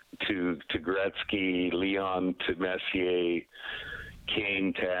to Gretzky, Leon to Messier,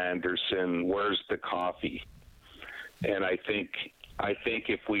 Kane to Anderson. Where's the coffee? And I think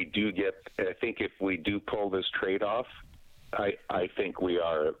if we do pull this trade off, I think we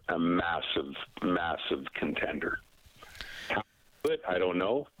are a massive contender. How good, I don't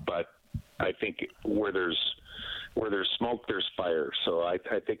know, but I think where there's smoke, there's fire. So I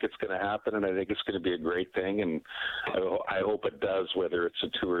think it's going to happen, and I think it's going to be a great thing, and I hope it does, whether it's a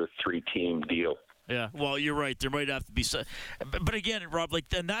 2 or 3 team deal. Yeah, well, you're right. There might have to be some, but again, Rob,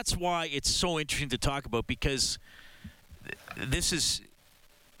 and that's why it's so interesting to talk about, because this is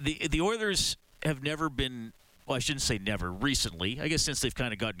the Oilers have never been. Well, I shouldn't say never. Recently, I guess since they've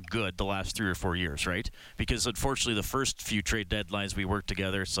kind of gotten good the last 3 or 4 years, right? Because unfortunately, the first few trade deadlines we worked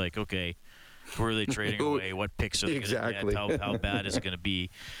together, it's like, okay, who are they trading away? What picks are they going to get? How bad is it going to be?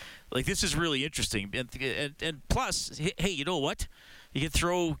 Like, this is really interesting. And plus, hey, you know what? You can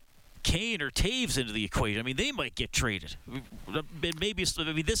throw Kane or Taves into the equation, I mean, they might get traded. Maybe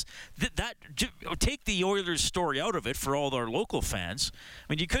take the Oilers story out of it for all our local fans.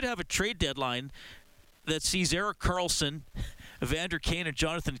 I mean, you could have a trade deadline that sees Erik Karlsson, Evander Kane, and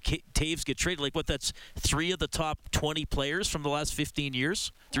Jonathan Taves get traded. Like, that's 3 of the top 20 players from the last 15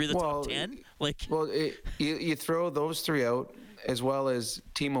 years? 3 of the top 10? You throw those 3 out as well as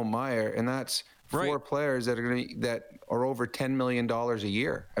Timo Meier, and that's 4 players that are over $10 million a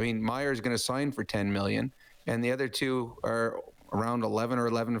year. I mean, Meier's going to sign for $10 million, and the other 2 are around 11 or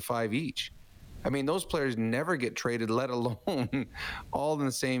 11.5 each. I mean, those players never get traded, let alone all in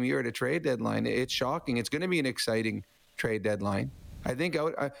the same year at a trade deadline. It's shocking. It's going to be an exciting trade deadline. I think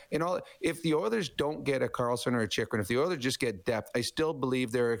if the Oilers don't get a Karlsson or a Chychrun, if the Oilers just get depth, I still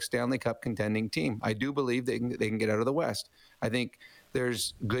believe they're a Stanley Cup contending team. I do believe they can get out of the West. I think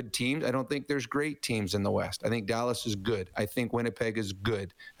there's good teams. I don't think there's great teams in the West. I think Dallas is good. I think Winnipeg is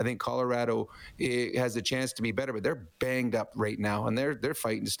good. I think Colorado has a chance to be better, but they're banged up right now, and they're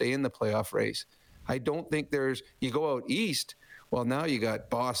fighting to stay in the playoff race. I don't think you go out east, well, now you got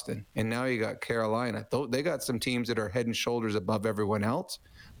Boston, and now you got Carolina. They got some teams that are head and shoulders above everyone else.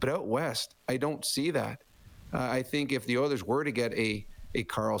 But out west, I don't see that. I think if the Oilers were to get a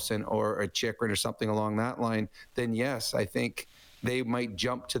Karlsson or a Chychrun or something along that line, then yes, I think they might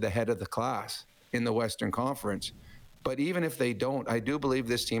jump to the head of the class in the Western Conference. But even if they don't, I do believe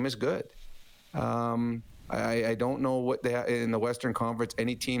this team is good. I don't know what they have in the Western Conference, in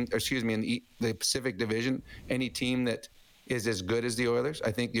the Pacific Division, any team that is as good as the Oilers.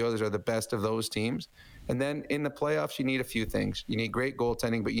 I think the Oilers are the best of those teams. And then in the playoffs, you need a few things. You need great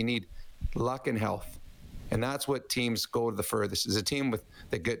goaltending, but you need luck and health. And that's what teams go to the furthest, is a team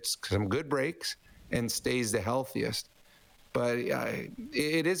that gets some good breaks and stays the healthiest. But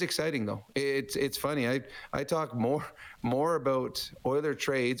it is exciting, though. It's funny. I talk more about Oiler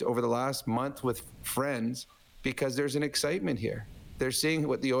trades over the last month with friends because there's an excitement here. They're seeing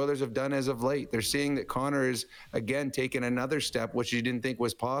what the Oilers have done as of late. They're seeing that Connor is, again, taking another step, which you didn't think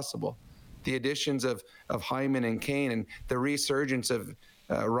was possible. The additions of Hyman and Kane and the resurgence of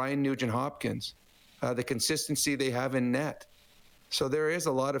Ryan Nugent-Hopkins, the consistency they have in net. So there is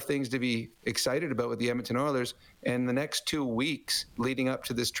a lot of things to be excited about with the Edmonton Oilers. And the next 2 weeks leading up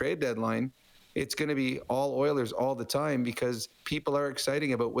to this trade deadline, it's going to be all Oilers all the time because people are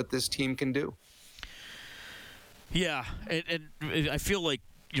excited about what this team can do. Yeah, and I feel like,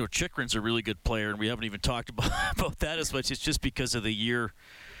 Chychrun's a really good player, and we haven't even talked about that as much. It's just because of the year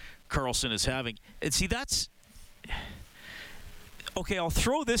Karlsson is having. And see, that's... Okay, I'll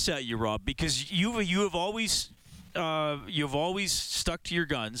throw this at you, Rob, because you've always stuck to your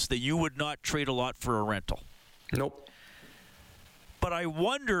guns that you would not trade a lot for a rental. Nope. But I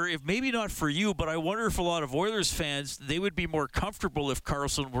wonder if, maybe not for you, but I wonder if a lot of Oilers fans, they would be more comfortable if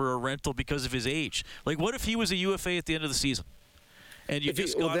Karlsson were a rental because of his age. Like, what if he was a UFA at the end of the season? And you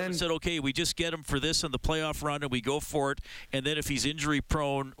just got him and said, okay, we just get him for this in the playoff run, and we go for it. And then if he's injury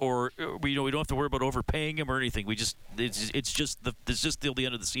prone, or we don't have to worry about overpaying him or anything. It's just till the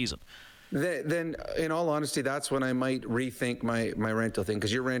end of the season. Then, in all honesty, that's when I might rethink my rental thing,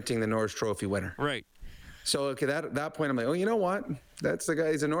 because you're renting the Norris Trophy winner. Right. So, okay, at that point, I'm like, oh, you know what? That's the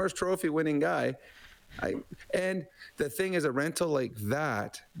guy. He's a Norris Trophy winning guy. And the thing is, a rental like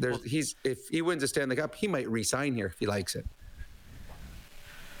that, if he wins a Stanley Cup, he might re-sign here if he likes it.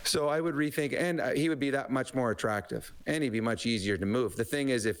 So I would rethink, and he would be that much more attractive, and he'd be much easier to move. The thing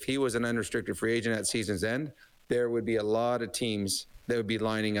is, if he was an unrestricted free agent at season's end, there would be a lot of teams that would be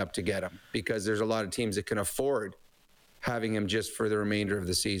lining up to get him, because there's a lot of teams that can afford having him just for the remainder of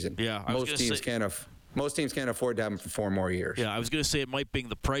the season. Yeah, most teams can't afford to have him for 4 more years. Yeah, I was going to say it might bring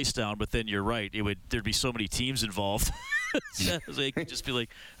the price down, but then you're right. There'd be so many teams involved. So they could just be like,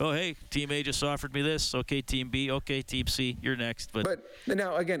 oh, hey, Team A just offered me this. Okay, Team B. Okay, Team C, you're next. But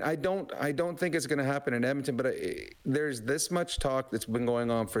now, again, I don't think it's going to happen in Edmonton, but there's this much talk that's been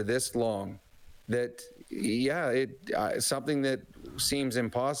going on for this long that, something that seems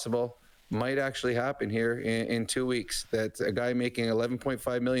impossible might actually happen here in 2 weeks, that a guy making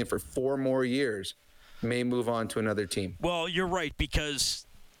 $11.5 million for 4 more years may move on to another team. Well, you're right, because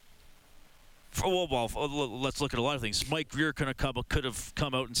let's look at a lot of things. Mike Grier could have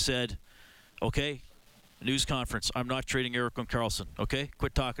come out and said, okay, news conference, I'm not trading Erik Karlsson. Okay,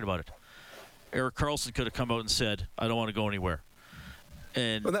 quit talking about it. Erik Karlsson could have come out and said, I don't want to go anywhere.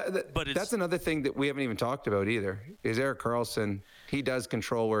 And that's another thing that we haven't even talked about either, is Erik Karlsson, he does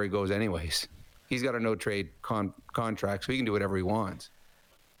control where he goes anyways. He's got a no-trade contract, so he can do whatever he wants.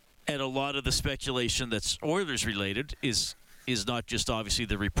 And a lot of the speculation that's Oilers-related is not just obviously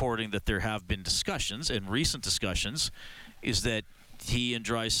the reporting that there have been discussions and recent discussions, is that he and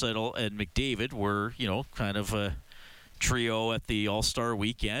Draisaitl and McDavid were, kind of a trio at the All-Star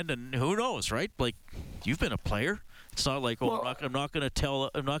weekend, and who knows, right? Like, you've been a player. It's not like, I'm not going to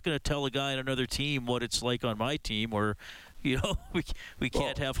tell a guy on another team what it's like on my team, or we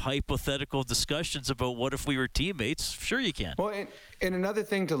can't have hypothetical discussions about what if we were teammates. Sure you can. Well, and another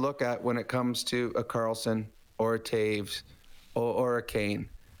thing to look at when it comes to a Karlsson or a Taves or a Kane,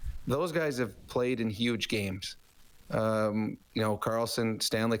 those guys have played in huge games. Karlsson,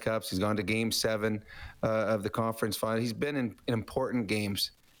 Stanley Cups, he's gone to Game 7 of the conference final. He's been in important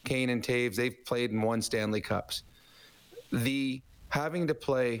games. Kane and Taves, they've played and won Stanley Cups. The having to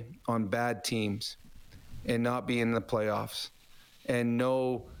play on bad teams and not be in the playoffs and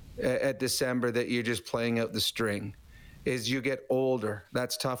know at December that you're just playing out the string, as you get older,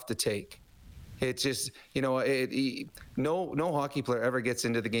 that's tough to take. It's just, no hockey player ever gets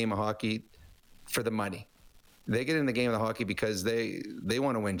into the game of hockey for the money. They get in the game of the hockey because they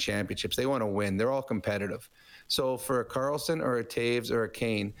want to win championships. They want to win. They're all competitive. So for a Karlsson or a Taves or a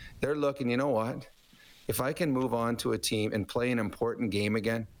Kane, they're looking, you know what? If I can move on to a team and play an important game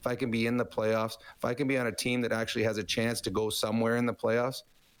again, if I can be in the playoffs, if I can be on a team that actually has a chance to go somewhere in the playoffs,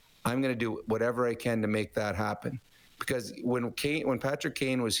 I'm going to do whatever I can to make that happen. Because when Patrick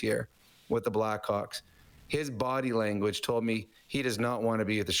Kane was here with the Blackhawks, his body language told me he does not want to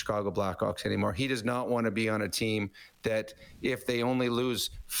be with the Chicago Blackhawks anymore. He does not want to be on a team that if they only lose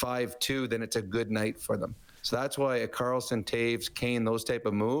 5-2, then it's a good night for them. So that's why a Karlsson, Taves, Kane, those type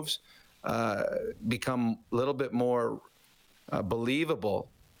of moves become a little bit more believable,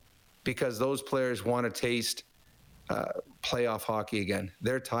 because those players want to taste playoff hockey again.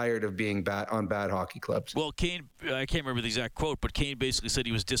 They're tired of being on bad hockey clubs. Well, Kane, I can't remember the exact quote, but Kane basically said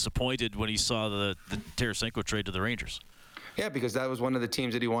he was disappointed when he saw the Tarasenko trade to the Rangers. Yeah, because that was one of the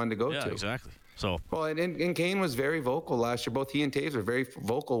teams that he wanted to go to. Yeah, exactly. So. Well, and Kane was very vocal last year. Both he and Taves were very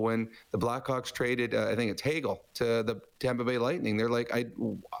vocal when the Blackhawks traded, I think it's Hagel, to the Tampa Bay Lightning. They're like,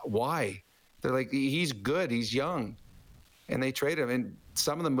 why? They're like, he's good, he's young. And they traded him. And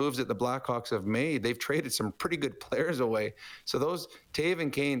some of the moves that the Blackhawks have made, they've traded some pretty good players away. So those Taves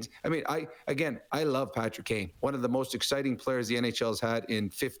and Kanes, I love Patrick Kane. One of the most exciting players the NHL has had in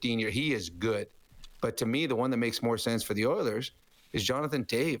 15 years. He is good. But to me, the one that makes more sense for the Oilers is Jonathan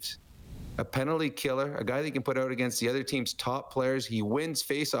Taves. A penalty killer, a guy that can put out against the other team's top players. He wins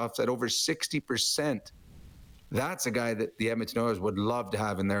faceoffs at over 60%. That's a guy that the Edmonton Oilers would love to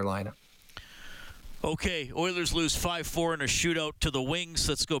have in their lineup. Okay, Oilers lose 5-4 in a shootout to the Wings.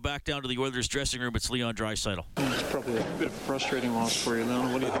 Let's go back down to the Oilers dressing room. It's Leon Draisaitl. It's probably a bit of a frustrating loss for you,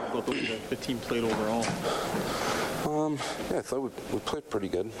 Leon. What do you think about the way the team played overall? I thought we played pretty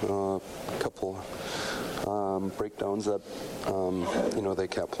good. A couple breakdowns that they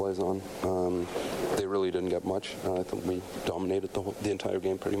capitalized on. They really didn't get much. I think we dominated the entire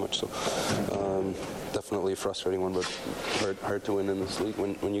game pretty much. So definitely a frustrating one, but hard to win in this league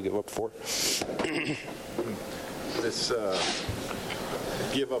when you give up 4. This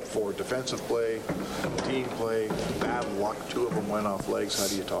give up 4 defensive play, team play, bad luck. 2 of them went off legs. How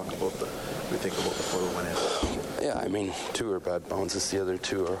do you talk about we think about the 4 that went in? Yeah, 2 are bad bounces. The other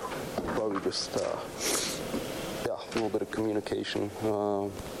 2 are probably just a little bit of communication. A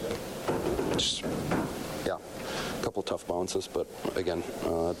couple tough bounces, but again,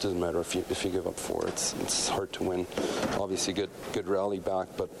 it doesn't matter if you give up 4. It's hard to win. Obviously, good rally back,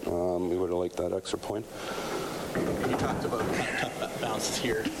 but we would have liked that extra point. You talked about tough bounces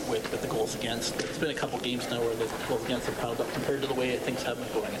here with the goals against. It's been a couple games now where the goals against have piled up compared to the way things have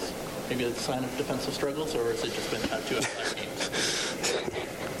been going. Is maybe a sign of defensive struggles, or has it just been 2 other games?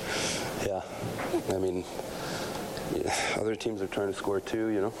 Yeah, other teams are trying to score too.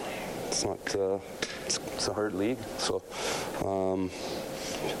 It's not. It's a hard league, so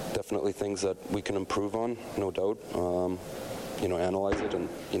definitely things that we can improve on, no doubt. Analyze it and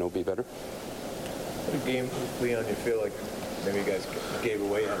be better. What game, Leon, you feel like maybe you guys gave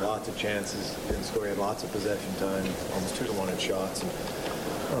away, had lots of chances, didn't score, had lots of possession time, almost 2-1 in shots. And I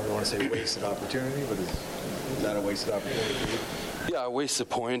don't know if you want to say wasted opportunity, but is that a wasted opportunity for you? Yeah, a wasted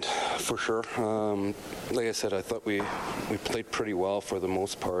point for sure. Like I said, I thought we played pretty well for the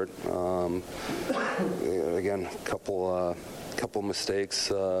most part. Again, a couple mistakes,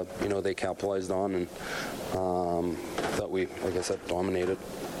 they capitalized on, and thought we, like I said, dominated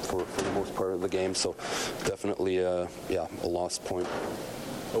for the most part of the game. So definitely, a lost point.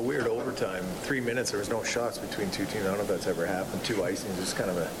 A weird overtime. 3 minutes, there was no shots between 2 teams. I don't know if that's ever happened. 2 icings, just kind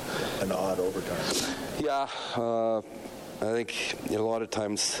of an odd overtime. Yeah, I think a lot of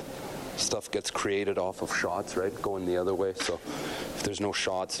times stuff gets created off of shots, right, going the other way. So if there's no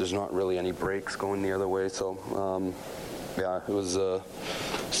shots, there's not really any breaks going the other way. So yeah, it was a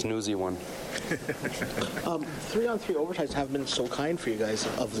snoozy one. 3-on-3 overtimes haven't been so kind for you guys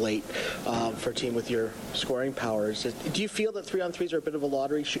of late for a team with your scoring powers. Do you feel that 3-on-3s are a bit of a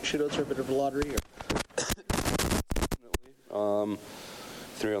lottery? Shootouts are a bit of a lottery?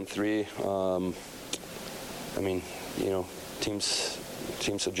 3-on-3. I mean, teams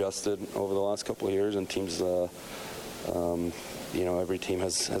adjusted over the last couple of years, and teams, every team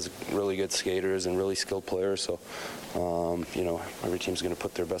has really good skaters and really skilled players. So, every team's going to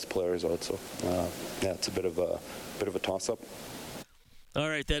put their best players out. So, it's a bit of a toss-up. All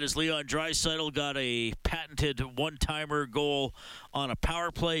right, that is Leon Draisaitl, got a patented one-timer goal on a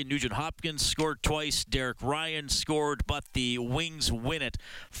power play. Nugent Hopkins scored twice. Derek Ryan scored, but the Wings win it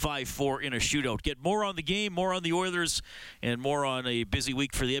 5-4 in a shootout. Get more on the game, more on the Oilers, and more on a busy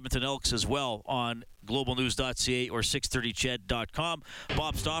week for the Edmonton Elks as well on globalnews.ca or 630ched.com.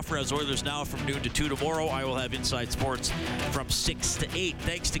 Bob Stauffer has Oilers Now from noon to 2 tomorrow. I will have Inside Sports from 6 to 8.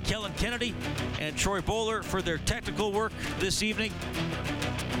 Thanks to Kellen Kennedy and Troy Bowler for their technical work this evening.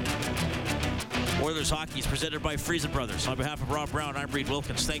 Oilers Hockey is presented by Friesen Brothers. On behalf of Rob Brown, I'm Reed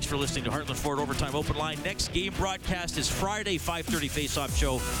Wilkins. Thanks for listening to Heartland Ford Overtime Open Line. Next game broadcast is Friday, 5:30 face-off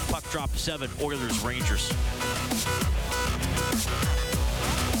show. Puck drop 7, Oilers Rangers.